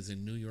team that is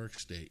in New York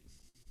State.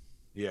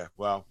 Yeah,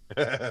 well,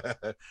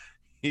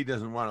 he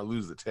doesn't want to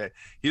lose the tax.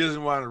 He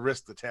doesn't want to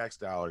risk the tax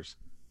dollars.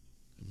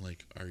 I'm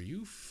like, are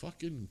you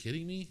fucking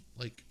kidding me?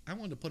 Like, I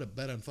wanted to put a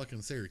bet on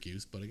fucking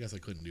Syracuse, but I guess I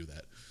couldn't do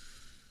that.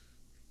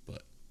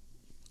 But,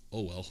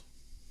 oh well.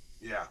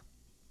 Yeah.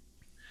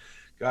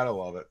 Gotta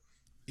love it.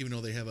 Even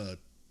though they have a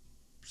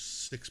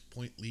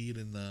 6-point lead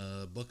in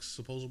the books,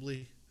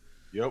 supposedly.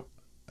 Yep.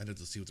 I'd have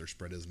to see what their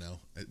spread is now.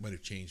 It might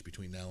have changed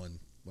between now and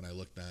when I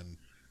looked on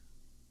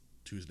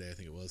Tuesday, I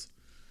think it was.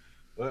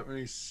 Let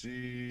me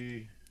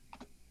see.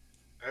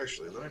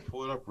 Actually, let me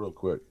pull it up real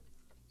quick.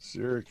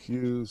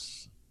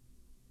 Syracuse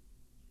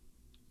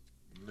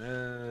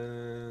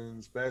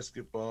men's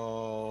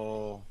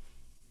basketball.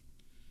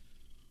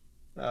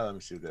 Let me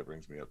see what that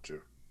brings me up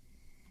to.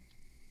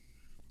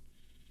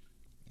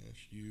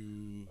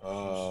 SU,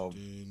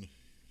 Houston.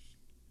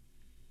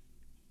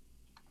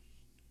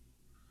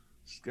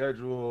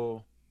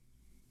 Schedule.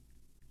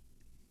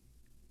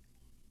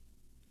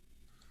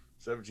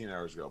 17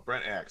 hours ago.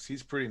 Brent Axe.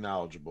 He's pretty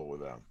knowledgeable with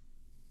them.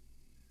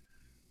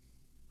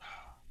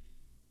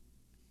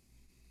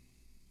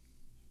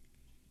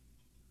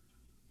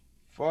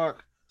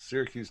 Fuck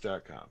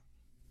Syracuse.com.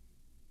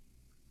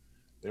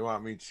 They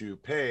want me to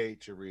pay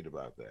to read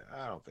about that.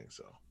 I don't think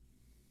so.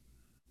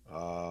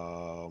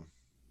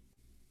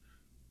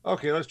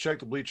 Okay, let's check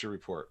the Bleacher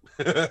Report.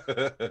 Give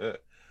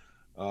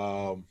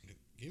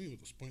me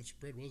what the point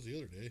spread was the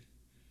other day.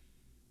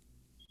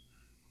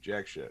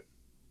 Jack shit.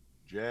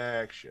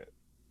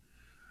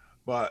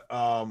 But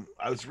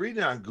I was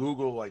reading on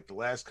Google like the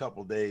last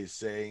couple of days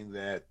saying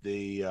that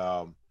the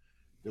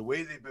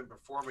way they've been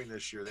performing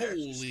this year, they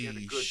actually stand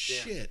a good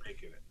chance of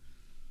making it.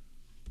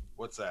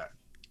 What's that?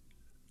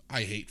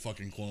 I hate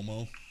fucking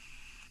Cuomo.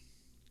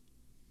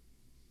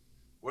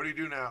 What do you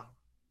do now?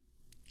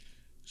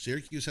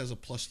 Syracuse has a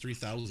plus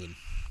 3,000.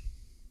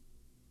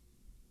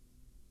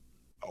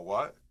 A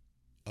what?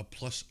 A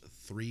plus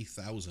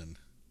 3,000.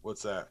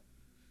 What's that?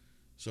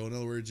 So in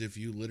other words, if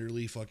you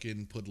literally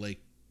fucking put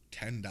like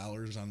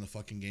 $10 on the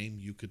fucking game,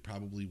 you could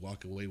probably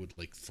walk away with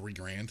like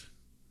 $3,000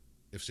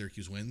 if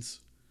Syracuse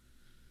wins.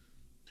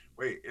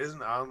 Wait,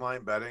 isn't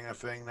online betting a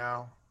thing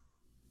now?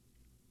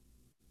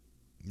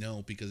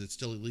 No, because it's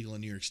still illegal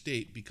in New York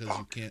State because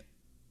you can't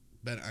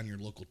bet on your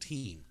local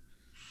team.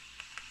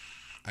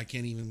 I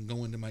can't even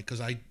go into because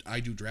I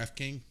do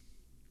DraftKings,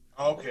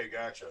 Okay,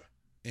 gotcha.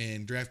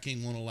 and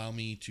DraftKings won't allow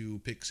me to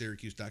pick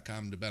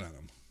Syracuse.com to bet on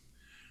them.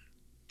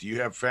 Do you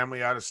have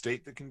family out of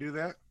state that can do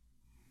that?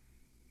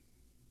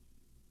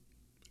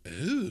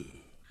 Ooh.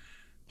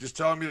 Just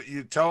tell them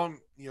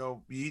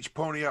you each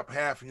pony up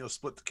half and you'll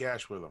split the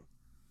cash with them.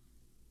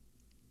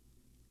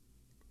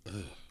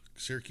 Ugh.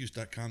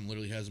 Syracuse.com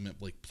literally has them at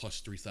like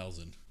plus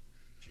 3,000.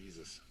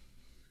 Jesus.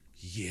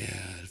 Yeah,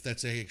 if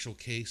that's the actual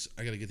case,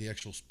 I got to get the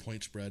actual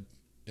point spread.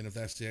 And if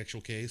that's the actual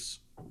case,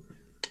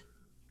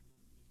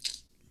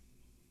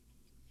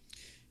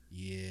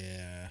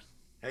 yeah.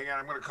 Hang on,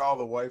 I'm going to call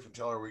the wife and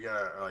tell her we got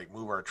to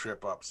move our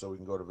trip up so we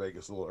can go to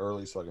Vegas a little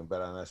early so I can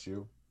bet on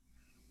SU.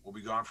 We'll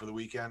be gone for the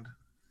weekend.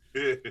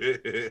 Yeah.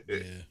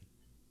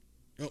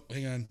 Oh,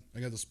 hang on. I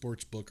got the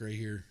sports book right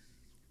here.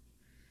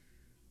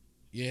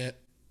 Yeah.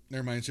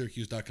 Never mind.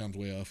 Syracuse.com's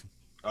way off.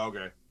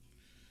 Okay.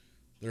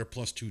 They're a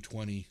plus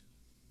 220.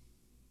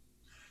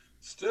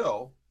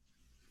 Still,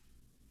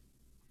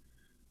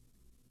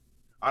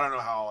 I don't know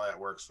how all that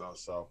works, though,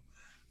 so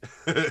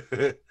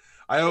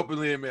I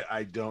openly admit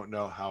I don't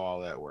know how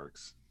all that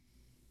works.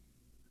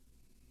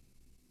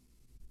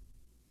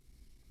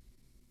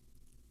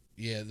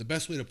 Yeah, the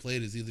best way to play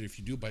it is either if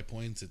you do it by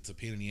points, it's a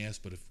pain in the ass,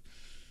 but if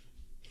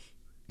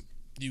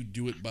you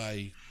do it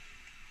by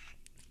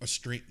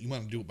you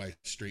want to do it by a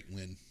straight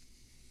win.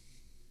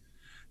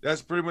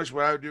 That's pretty much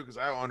what I would do because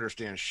I don't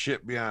understand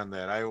shit beyond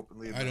that. I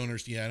openly admit. I don't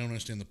understand. Yeah, I don't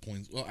understand the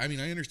points. Well, I mean,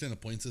 I understand the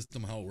point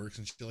system, how it works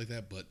and shit like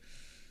that, but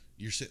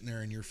you're sitting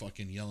there and you're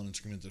fucking yelling and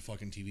screaming at the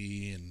fucking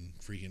TV and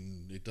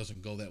freaking it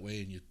doesn't go that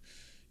way, and you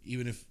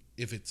even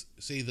if it's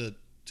say the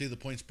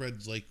point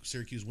spread's like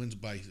Syracuse wins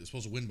by it's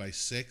supposed to win by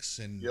 6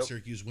 and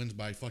Syracuse wins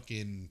by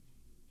fucking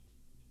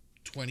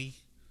 20,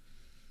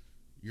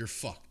 you're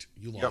fucked.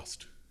 You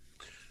lost.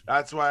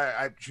 That's why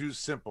I choose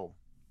simple.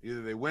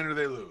 Either they win or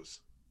they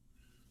lose.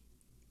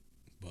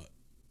 But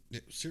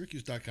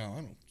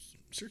Syracuse.com,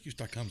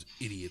 Syracuse.com's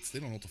idiots. They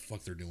don't know what the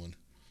fuck they're doing.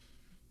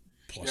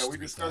 Plus we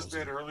discussed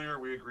that earlier.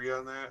 We agree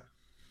on that.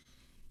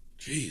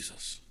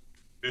 Jesus.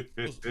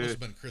 must have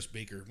been Chris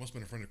Baker. Must have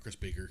been a friend of Chris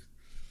Baker.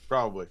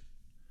 Probably.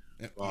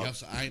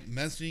 Yes, I'm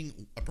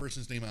mentioning a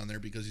person's name on there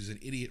because he's an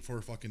idiot for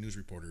a fucking news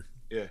reporter.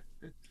 Yeah.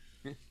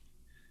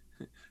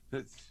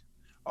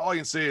 All I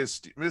can say is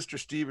Mr.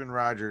 Steven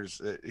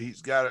Rogers,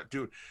 he's got to,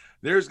 dude,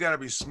 there's got to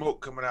be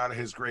smoke coming out of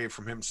his grave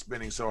from him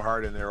spinning so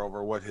hard in there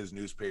over what his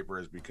newspaper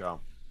has become.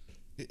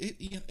 And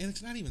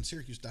it's not even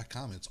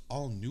Syracuse.com. It's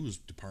all news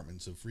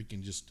departments of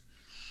freaking just,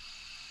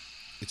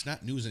 it's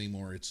not news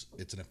anymore.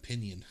 It's an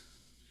opinion.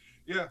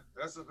 Yeah,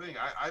 that's the thing.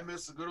 I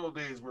miss the good old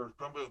days where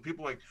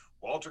people like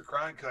Walter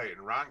Cronkite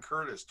and Ron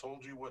Curtis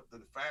told you what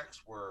the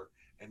facts were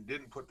and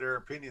didn't put their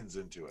opinions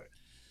into it.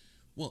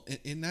 Well,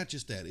 and not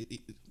just that.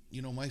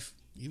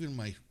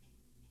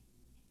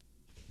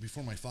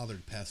 Before my father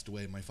had passed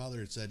away, my father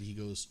had said, he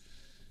goes,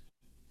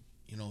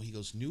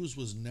 news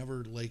was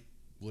never like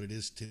what it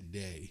is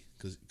today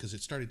because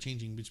it started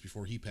changing just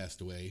before he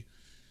passed away.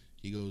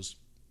 He goes,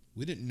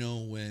 we didn't know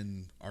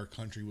when our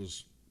country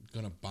was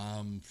going to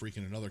bomb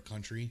freaking another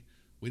country.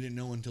 We didn't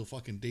know until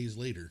fucking days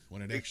later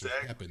when it actually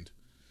happened.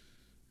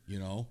 We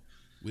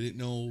didn't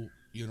know,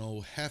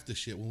 half the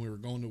shit when we were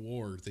going to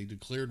war. They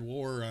declared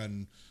war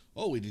on,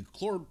 we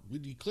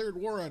declared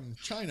war on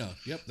China.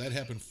 Yep, that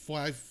happened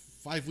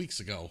 5 weeks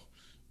ago.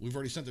 We've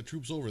already sent the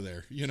troops over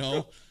there,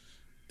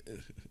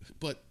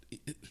 But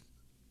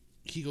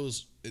he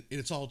goes,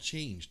 it's all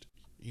changed.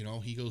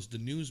 He goes, the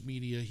news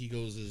media,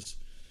 his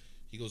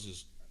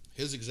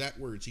exact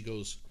words, he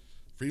goes,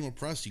 freedom of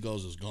press, he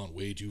goes, has gone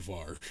way too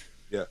far.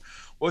 Yeah.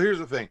 Well, here's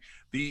the thing.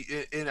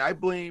 I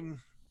blame,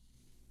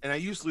 and I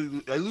use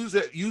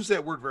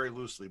that word very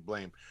loosely,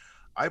 blame.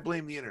 I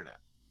blame the internet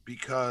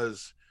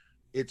because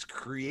it's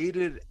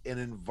created an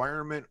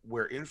environment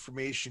where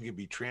information can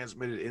be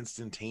transmitted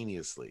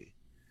instantaneously.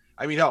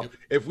 I mean, hell,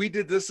 if we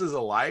did this as a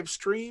live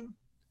stream,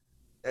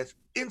 that's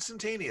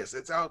instantaneous.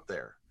 It's out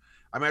there.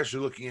 I'm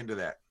actually looking into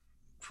that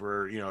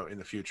for, in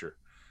the future.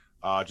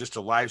 Just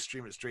to live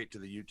stream it straight to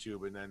the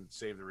YouTube and then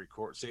save the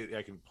record. Say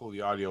I can pull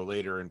the audio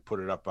later and put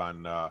it up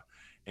on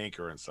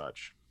Anchor and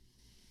such.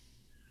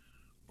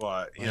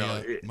 But I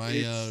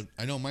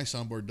know my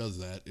soundboard does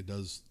that.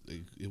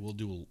 It will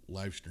do a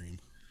live stream.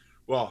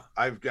 Well,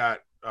 I've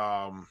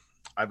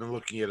been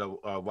looking at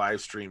a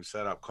live stream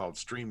setup called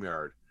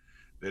StreamYard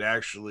that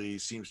actually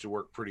seems to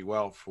work pretty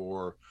well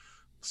for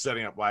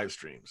setting up live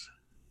streams.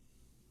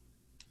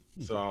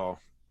 So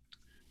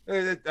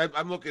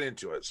I'm looking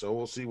into it, so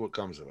we'll see what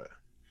comes of it.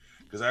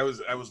 Because I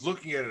was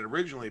looking at it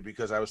originally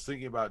because I was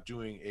thinking about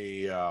doing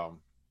a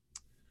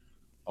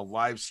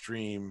live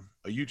stream,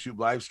 a YouTube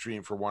live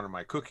stream for one of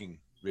my cooking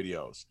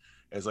videos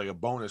as like a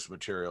bonus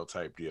material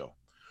type deal,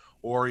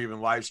 or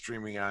even live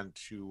streaming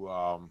onto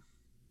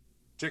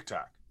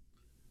TikTok.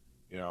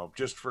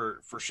 Just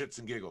for shits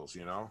and giggles.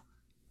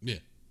 Yeah.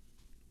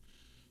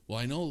 Well,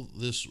 I know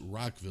this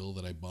Rockville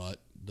that I bought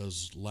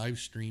does live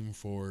stream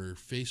for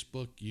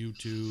Facebook,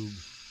 YouTube.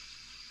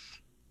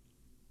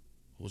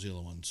 What was the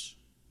other ones?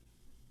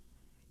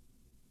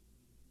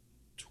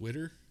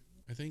 Twitter,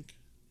 I think.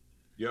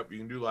 Yep, you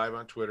can do live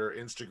on Twitter,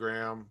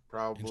 Instagram,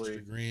 probably.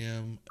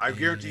 Instagram. I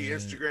guarantee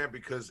Instagram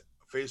because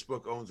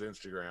Facebook owns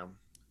Instagram.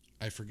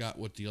 I forgot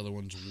what the other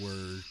ones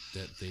were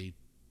that they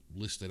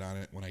listed on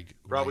it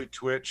probably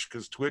Twitch,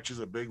 because Twitch is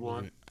a big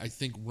one. I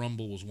think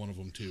Rumble was one of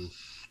them too.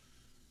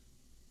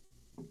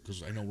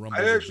 Because I know Rumble.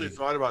 I actually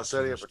thought about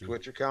setting up a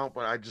Twitch account,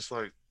 but I just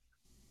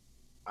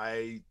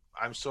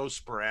I'm so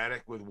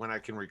sporadic with when I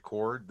can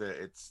record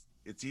that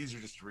it's easier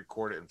just to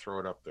record it and throw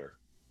it up there.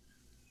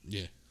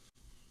 Yeah,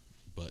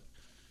 but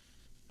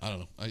I don't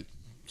know.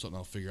 Something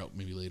I'll figure out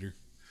maybe later.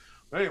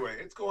 Anyway,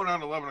 it's going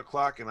on 11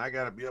 o'clock, and I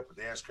got to be up at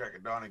the ass crack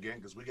of dawn again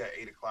because we got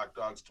 8 o'clock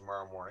dogs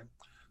tomorrow morning.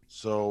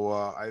 So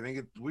I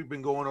think we've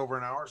been going over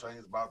an hour, so I think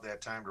it's about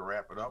that time to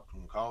wrap it up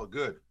and call it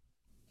good.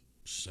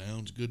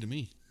 Sounds good to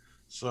me.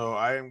 So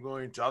I am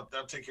going to,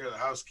 I'll take care of the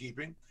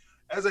housekeeping.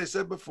 As I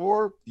said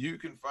before, you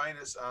can find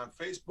us on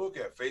Facebook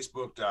at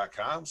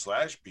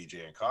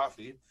facebook.com/BJ and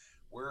Coffee.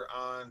 We're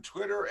on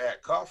Twitter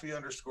at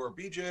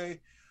coffee_BJ.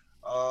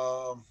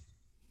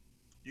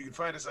 You can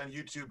find us on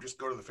YouTube. Just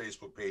go to the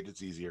Facebook page.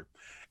 It's easier.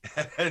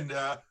 And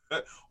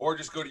or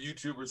just go to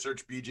YouTube and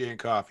search BJ and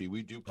Coffee.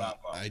 We do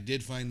pop up. I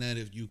did find that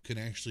if you can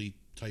actually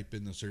type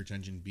in the search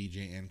engine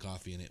BJ and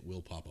Coffee, and it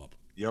will pop up.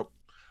 Yep.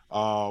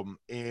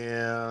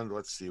 And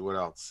let's see what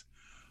else.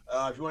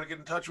 If you want to get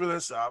in touch with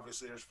us,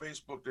 obviously there's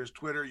Facebook, there's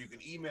Twitter. You can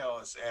email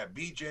us at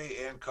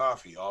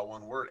bjandcoffee, all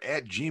one word,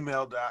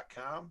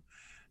 @gmail.com.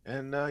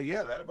 And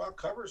yeah, that about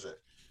covers it.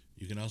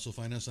 You can also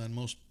find us on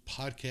most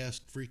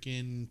podcast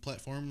freaking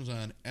platforms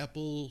on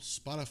Apple,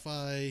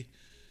 Spotify,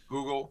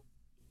 Google,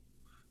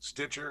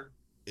 Stitcher.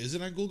 Is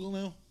it on Google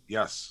now?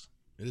 Yes.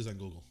 It is on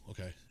Google.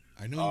 Okay.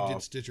 I know you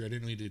did Stitcher. I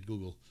didn't know you did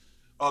Google.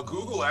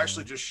 Google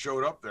actually just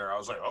showed up there. I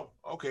was like, oh,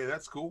 okay,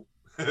 that's cool.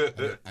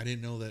 I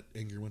didn't know that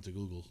Anchor went to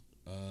Google.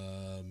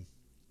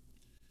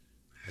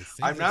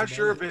 I'm not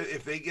sure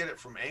if they get it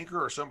from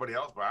Anchor or somebody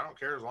else, but I don't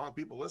care. As long as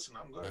people listen,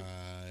 I'm good.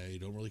 I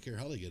don't really care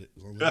how they get it,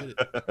 as long as they get it.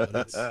 But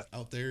it's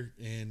out there.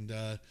 And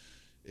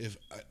if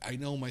I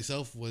know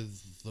myself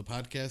with the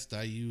podcast,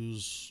 I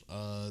use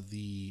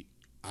the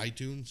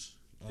iTunes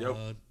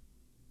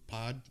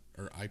pod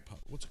or iPod.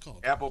 What's it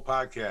called? Apple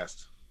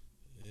Podcast.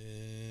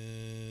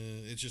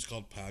 It's just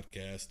called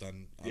podcast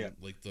on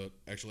like the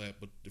actual app.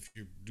 But if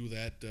you do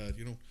that,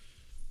 go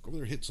over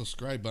there, hit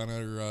subscribe on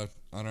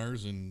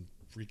ours, and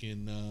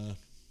freaking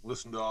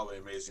listen to all the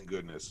amazing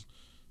goodness.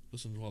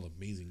 Listen to all the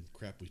amazing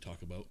crap we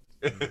talk about.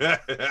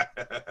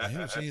 I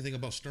haven't seen anything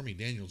about Stormy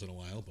Daniels in a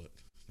while, but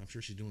I'm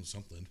sure she's doing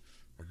something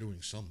or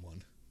doing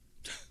someone.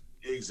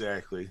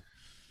 Exactly.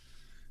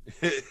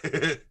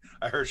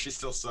 I heard she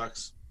still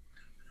sucks.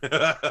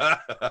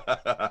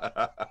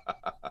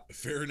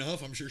 Fair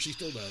enough. I'm sure she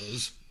still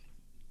does.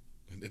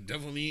 It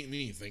definitely ain't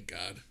me, thank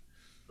God.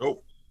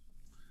 Oh,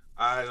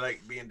 I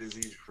like being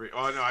disease free.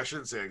 Oh no, I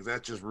shouldn't say it because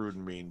that's just rude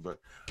and mean. But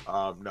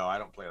no, I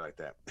don't play like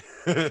that.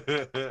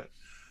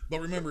 But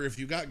remember, if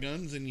you got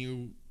guns and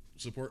you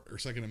support our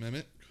Second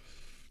Amendment,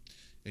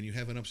 and you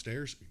have it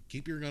upstairs,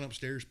 keep your gun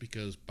upstairs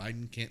because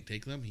Biden can't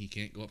take them. He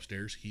can't go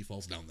upstairs. He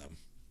falls down them.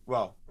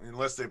 Well,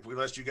 unless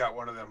you got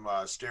one of them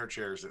stair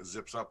chairs that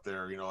zips up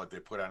there, like they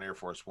put on Air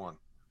Force One.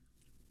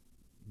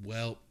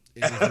 Well,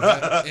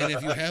 and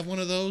if you have one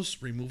of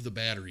those, remove the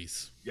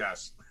batteries.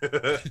 Yes.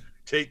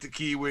 Take the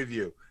key with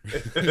you.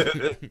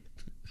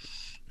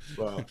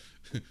 Well,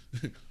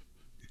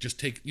 just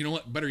take, you know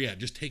what? Better yet,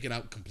 just take it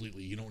out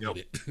completely. You don't need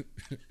it.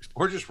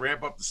 Or just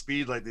ramp up the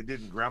speed like they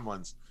did in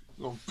Gremlins.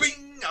 Go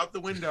bing out the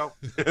window.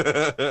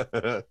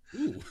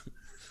 Ooh.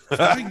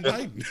 Flying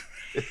Biden.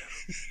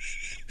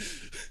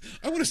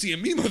 I want to see a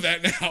meme of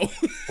that now.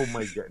 Oh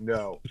my God,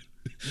 no.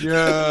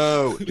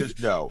 No,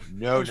 just no.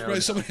 I'm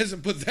surprised someone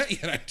hasn't put that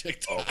yet on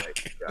TikTok. Oh my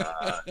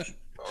God.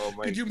 Oh my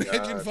God. Could you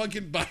imagine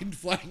fucking Biden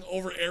flying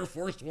over Air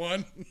Force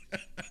One?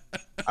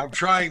 I'm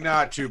trying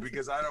not to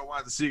because I don't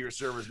want the Secret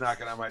Service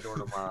knocking on my door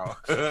tomorrow.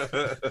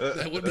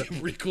 That would be a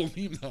pretty cool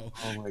meme, though.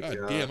 Oh my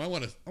God. Damn, I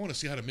want to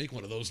see how to make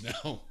one of those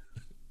now.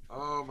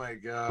 Oh my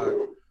God.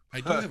 I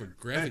do have a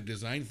graphic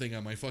design thing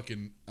on my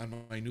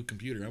new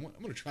computer. I'm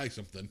gonna try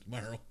something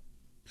tomorrow.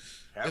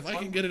 If I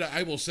can get it,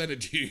 I will send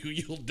it to you.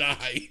 You'll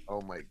die. Oh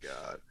my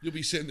God. You'll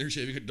be sitting there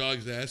shaving a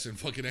dog's ass and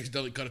fucking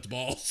accidentally cut its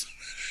balls.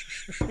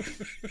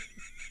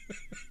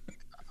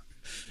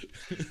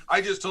 I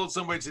just told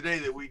somebody today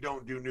that we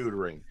don't do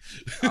neutering.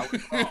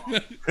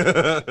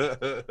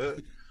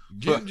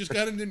 Jim just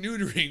got into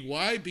neutering.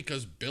 Why?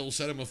 Because Bill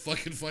sent him a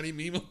fucking funny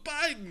meme of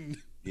Biden.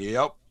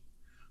 Yep.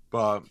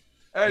 But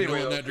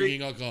anyway, I'm not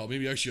drinking alcohol.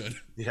 Maybe I should.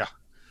 Yeah.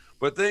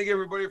 But thank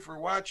everybody for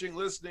watching,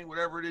 listening,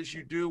 whatever it is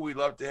you do. We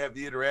love to have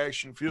the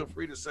interaction. Feel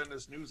free to send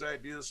us news,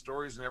 ideas,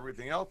 stories, and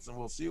everything else, and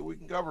we'll see what we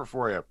can cover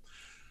for you.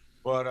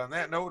 But on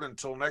that note,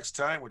 until next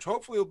time, which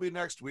hopefully will be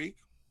next week,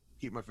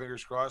 keep my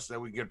fingers crossed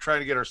that we can try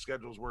to get our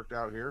schedules worked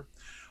out here.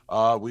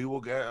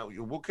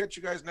 We'll catch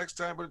you guys next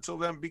time. But until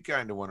then, be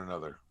kind to one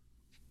another.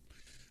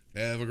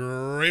 Have a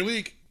great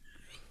week.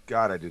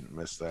 God, I didn't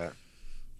miss that.